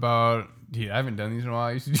 What about... Dude, I haven't done these in a while.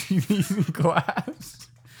 I used to do these in class.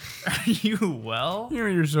 Are you well? You know,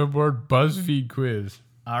 you're so bored. BuzzFeed quiz.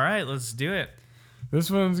 All right, let's do it. This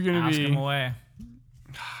one's going to Ask be... him away.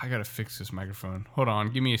 I got to fix this microphone. Hold on.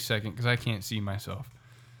 Give me a second because I can't see myself.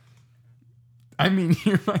 I mean,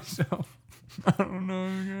 hear myself. I don't know.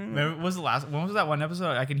 When was that one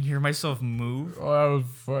episode? I can hear myself move. Oh, that was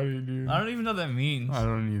funny, dude. I don't even know what that means. I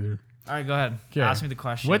don't either. All right, go ahead. 'Kay. Ask me the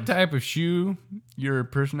question. What type of shoe your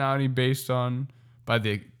personality based on by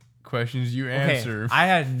the questions you answer? I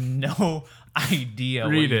had no idea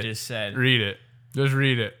what you just said. Read it. Just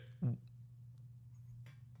read it.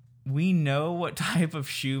 We know what type of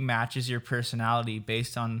shoe matches your personality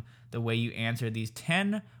based on the way you answer these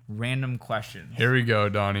 10 random questions. Here we go,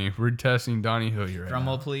 Donnie. We're testing Donnie Hillier right Drum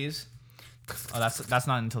roll, now. please. Oh, that's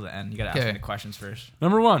not until the end. You gotta ask me the questions first.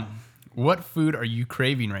 Number 1. What food are you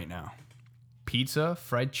craving right now? Pizza,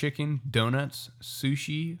 fried chicken, donuts,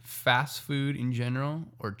 sushi, fast food in general,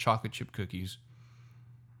 or chocolate chip cookies?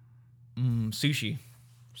 Sushi.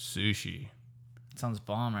 Sushi. Sounds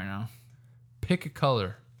bomb right now. Pick a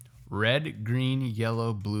color. Red, green,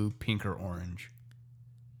 yellow, blue, pink, or orange.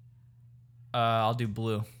 I'll do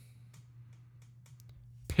blue.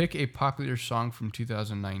 Pick a popular song from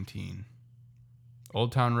 2019.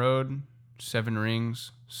 Old Town Road, Seven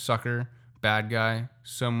Rings, Sucker, Bad Guy,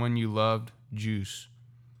 Someone You Loved, Juice.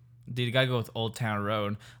 Dude, you gotta go with Old Town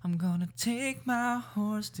Road. I'm gonna take my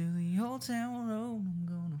horse to the Old Town Road. I'm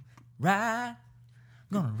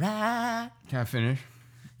gonna ride. Can I finish?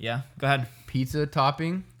 Yeah, go ahead. Pizza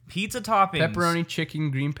topping. Pizza toppings. Pepperoni,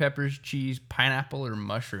 chicken, green peppers, cheese, pineapple, or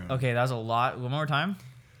mushroom. Okay, that was a lot. One more time.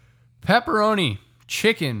 Pepperoni,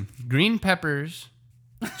 chicken, green peppers,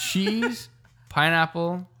 cheese,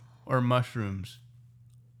 pineapple, or mushrooms.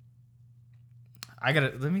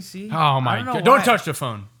 Let me see. Oh my god. Don't touch the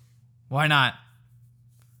phone. Why not?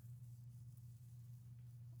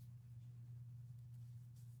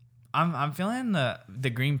 I'm feeling the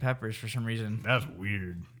green peppers for some reason. That's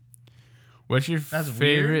weird. What's your That's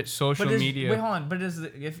favorite weird. social media? Wait, hold on. But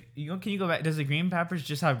can you go back? Does the green peppers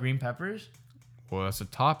just have green peppers? Well, that's a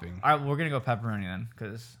topping. All right, we're gonna go pepperoni then,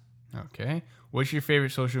 because Okay. What's your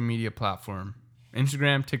favorite social media platform?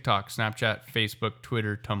 Instagram, TikTok, Snapchat, Facebook,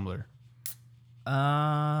 Twitter, Tumblr.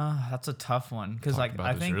 that's a tough one. Because Talked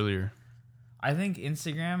about this earlier. I think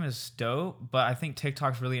Instagram is dope, but I think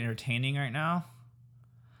TikTok's really entertaining right now.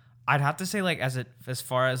 I'd have to say like as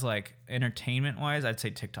far as like entertainment wise, I'd say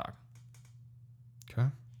TikTok. Okay.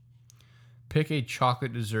 Pick a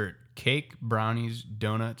chocolate dessert: cake, brownies,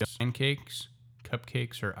 donuts, pancakes,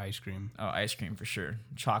 cupcakes, or ice cream. Oh, ice cream for sure.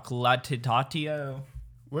 Chocolatitatio.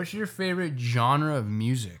 What's your favorite genre of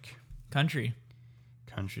music? Country.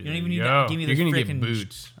 Country. You don't there even you need go. to give me You're the gonna get frickin'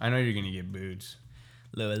 boots. I know you're gonna get boots.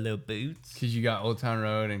 Little boots. Because you got Old Town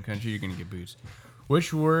Road and country, you're gonna get boots.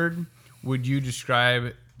 Which word would you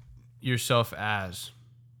describe yourself as?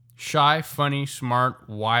 Shy, funny, smart,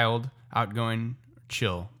 wild, outgoing,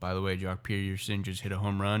 chill. By the way, Jock Peterson just hit a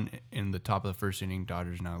home run in the top of the first inning.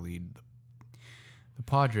 Dodgers now lead the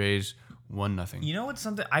Padres 1-0. You know what's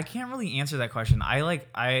something I can't really answer that question. I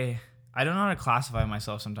don't know how to classify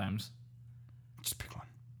myself sometimes. Just pick one.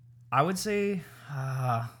 I would say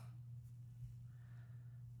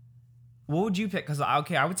what would you pick? Because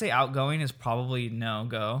I would say outgoing is probably no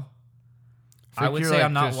go. I would say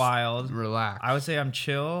I'm not wild. Relax. I would say I'm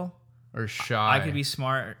chill. Or shy. I could be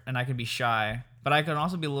smart and I could be shy, but I could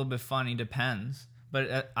also be a little bit funny. Depends.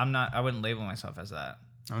 But I'm not. I wouldn't label myself as that.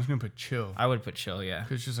 I was gonna put chill. I would put chill. Yeah.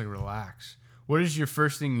 It's just like relax. What is your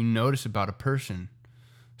first thing you notice about a person?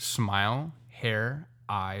 Smile, hair,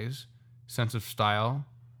 eyes, sense of style,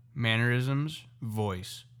 mannerisms,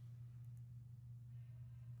 voice.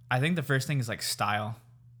 I think the first thing is like style.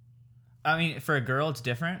 I mean, for a girl, it's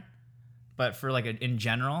different, but for like in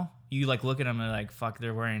general, you like look at them and like, fuck,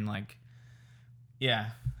 they're wearing like, yeah,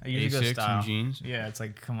 I usually go A6 style. and jeans. Yeah, it's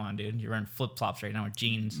like, come on, dude, you're wearing flip flops right now with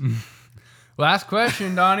jeans. Last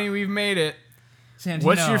question, Donnie. We've made it. Santino,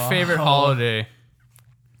 What's your favorite holiday?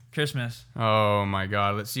 Christmas. Oh my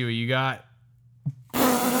God. Let's see what you got.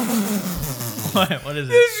 What is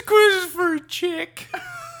it? This quiz is for a chick.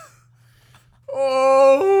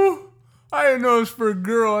 Oh, I didn't know it was for a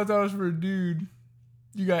girl. I thought it was for a dude.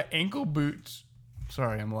 You got ankle boots.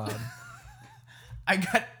 Sorry, I'm loud. I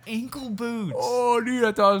got ankle boots. Oh, dude,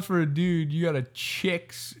 I thought it was for a dude. You got a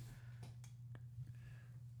chick's.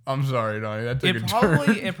 I'm sorry, Donnie. That took a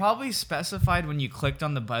turn. It probably specified when you clicked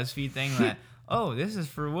on the BuzzFeed thing that, oh, this is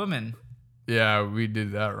for women. Yeah, we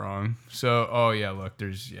did that wrong. So, oh yeah, look,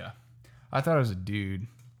 I thought it was a dude.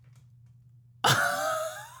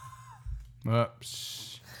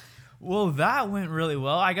 Oops. Well, that went really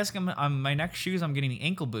well. I guess my next shoes, I'm getting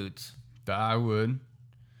ankle boots. I would.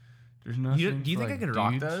 There's nothing. Do you for, think like, I could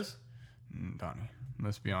rock dudes. those? Donnie,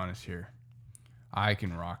 let's be honest here. I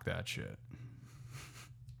can rock that shit.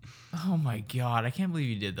 Oh my God, I can't believe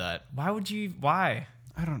you did that. Why?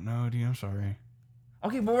 I don't know, dude. I'm sorry.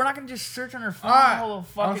 Okay, but we're not going to just search on our phone Alright, the whole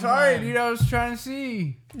fucking I'm sorry, time. dude. I was trying to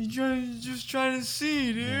see. You're just trying to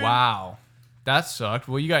see, dude. Wow. That sucked.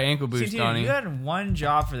 Well, you got ankle See, boots, dude, Donnie. you had one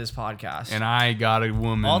job for this podcast. And I got a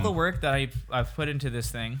woman. all the work that I've put into this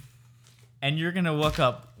thing, and you're going to look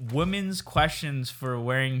up women's questions for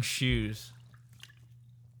wearing shoes.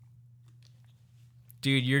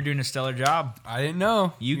 Dude, you're doing a stellar job. I didn't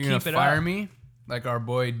know. You You're keep gonna it fire up. me like our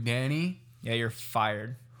boy Danny. Yeah, you're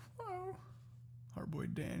fired. Oh, our boy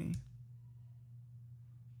Danny.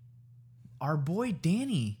 Our boy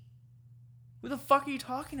Danny. Who the fuck are you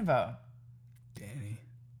talking about? Danny.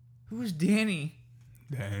 Who's Danny?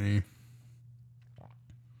 Danny.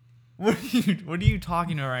 What are you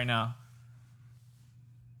talking about right now?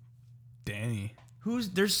 Danny.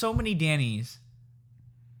 There's so many Dannys.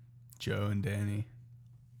 Joe and Danny.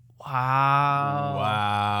 Wow.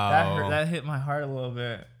 Wow. That hit my heart a little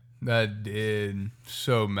bit. That did.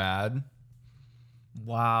 So mad.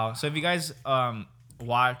 Wow. So if you guys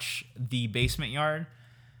watch The Basement Yard,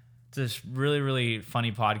 it's this really, really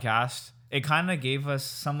funny podcast. It kind of gave us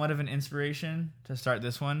somewhat of an inspiration to start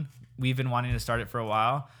this one. We've been wanting to start it for a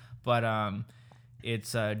while, but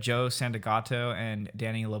it's Joe Santagato and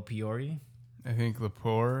Danny Lopiori. I think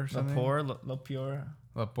Lepore or something. Lopiore.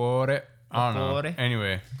 Lapore. I don't know. Lapore.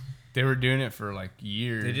 Anyway, they were doing it for like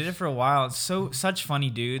years. They did it for a while. It's such funny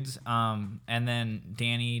dudes. And then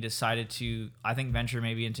Danny decided to, I think, venture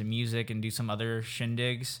maybe into music and do some other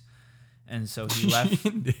shindigs. And so he left.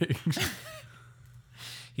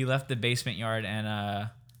 He left The Basement Yard and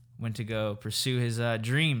went to go pursue his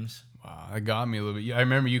dreams. Wow, that got me a little bit. I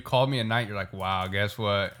remember you called me at night. You're like, "Wow, guess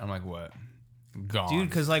what?" I'm like, "What?" Gone, Dude,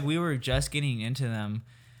 because like we were just getting into them.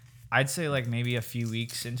 I'd say like maybe a few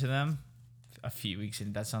weeks into them. A few weeks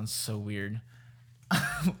in. That sounds so weird.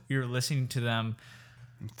 We were listening to them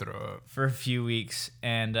throw up. for a few weeks,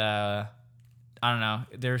 and I don't know.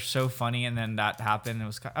 They're so funny, and then that happened. I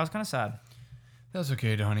was kind of sad. That's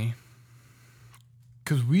okay, Donnie.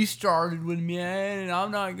 Cause we started with man, and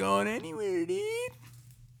I'm not going anywhere, dude.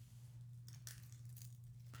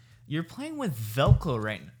 You're playing with Velcro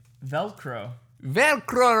right now. Velcro.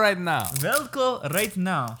 Velcro right now. Velcro right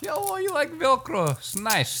now. Yo, you like Velcro? It's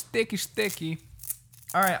nice, sticky.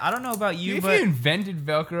 All right, I don't know about you, If but you invented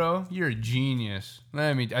Velcro, you're a genius.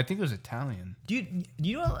 I think it was Italian. do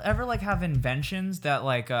you ever like have inventions that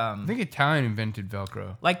like I think Italian invented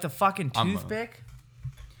Velcro. like the fucking I'm a- toothpick,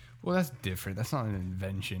 Well, that's different. That's not an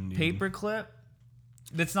invention, dude. paperclip?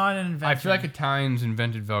 That's not an invention. I feel like Italians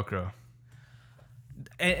invented Velcro.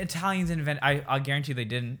 Italians invent. I'll guarantee they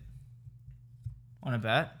didn't. Want to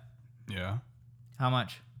bet? Yeah. How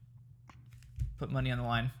much? Put money on the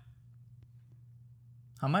line.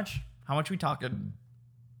 How much? How much we talking?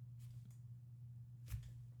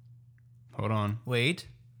 Hold on. Wait.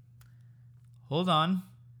 Hold on.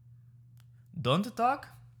 Don't talk.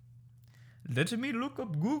 Let me look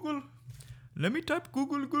up Google. Let me type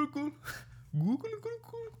Google. Google.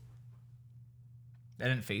 That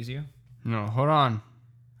didn't phase you? No, hold on.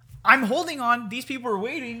 I'm holding on. These people are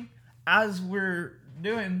waiting as we're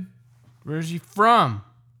doing. Where's he from?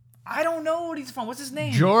 I don't know what he's from. What's his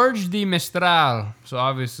name? George de Mistral. So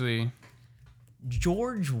obviously,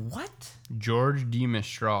 George what? George de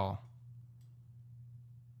Mistral.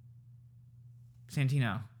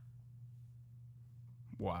 Santino.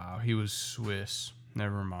 Wow, he was Swiss.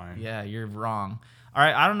 Never mind. Yeah, you're wrong. All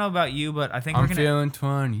right, I don't know about you, but I think I'm we're gonna feeling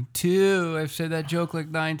 22. I've said that joke like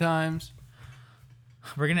 9 times.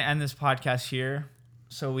 end this podcast here,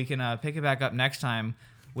 so we can pick it back up next time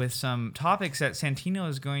with some topics that Santino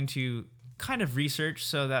is going to kind of research,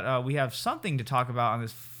 so that we have something to talk about on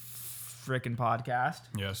this frickin' podcast.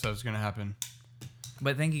 Yes, that's gonna happen.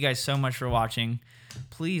 But thank you guys so much for watching.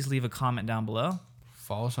 Please leave a comment down below.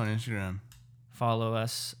 Follow us on Instagram. Follow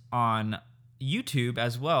us on YouTube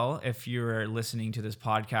as well if you're listening to this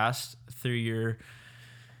podcast through your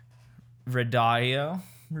radio.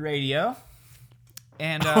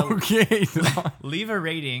 And Okay. leave a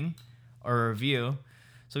rating or a review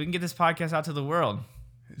so we can get this podcast out to the world.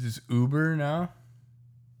 Is this Uber now?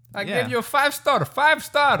 I Yeah. gave you a 5 star. 5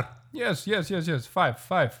 star. Yes.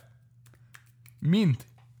 5. Mint.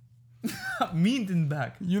 Mint in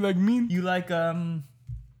back. You like mint? You like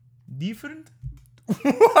different?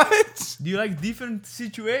 What? Do you like different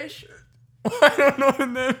situation? I don't know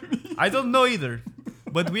what that means. I don't know either.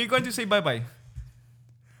 But we're going to say bye-bye.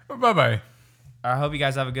 Bye-bye. I hope you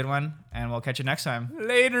guys have a good one, and we'll catch you next time.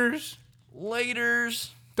 Laters.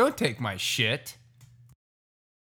 Laters. Don't take my shit.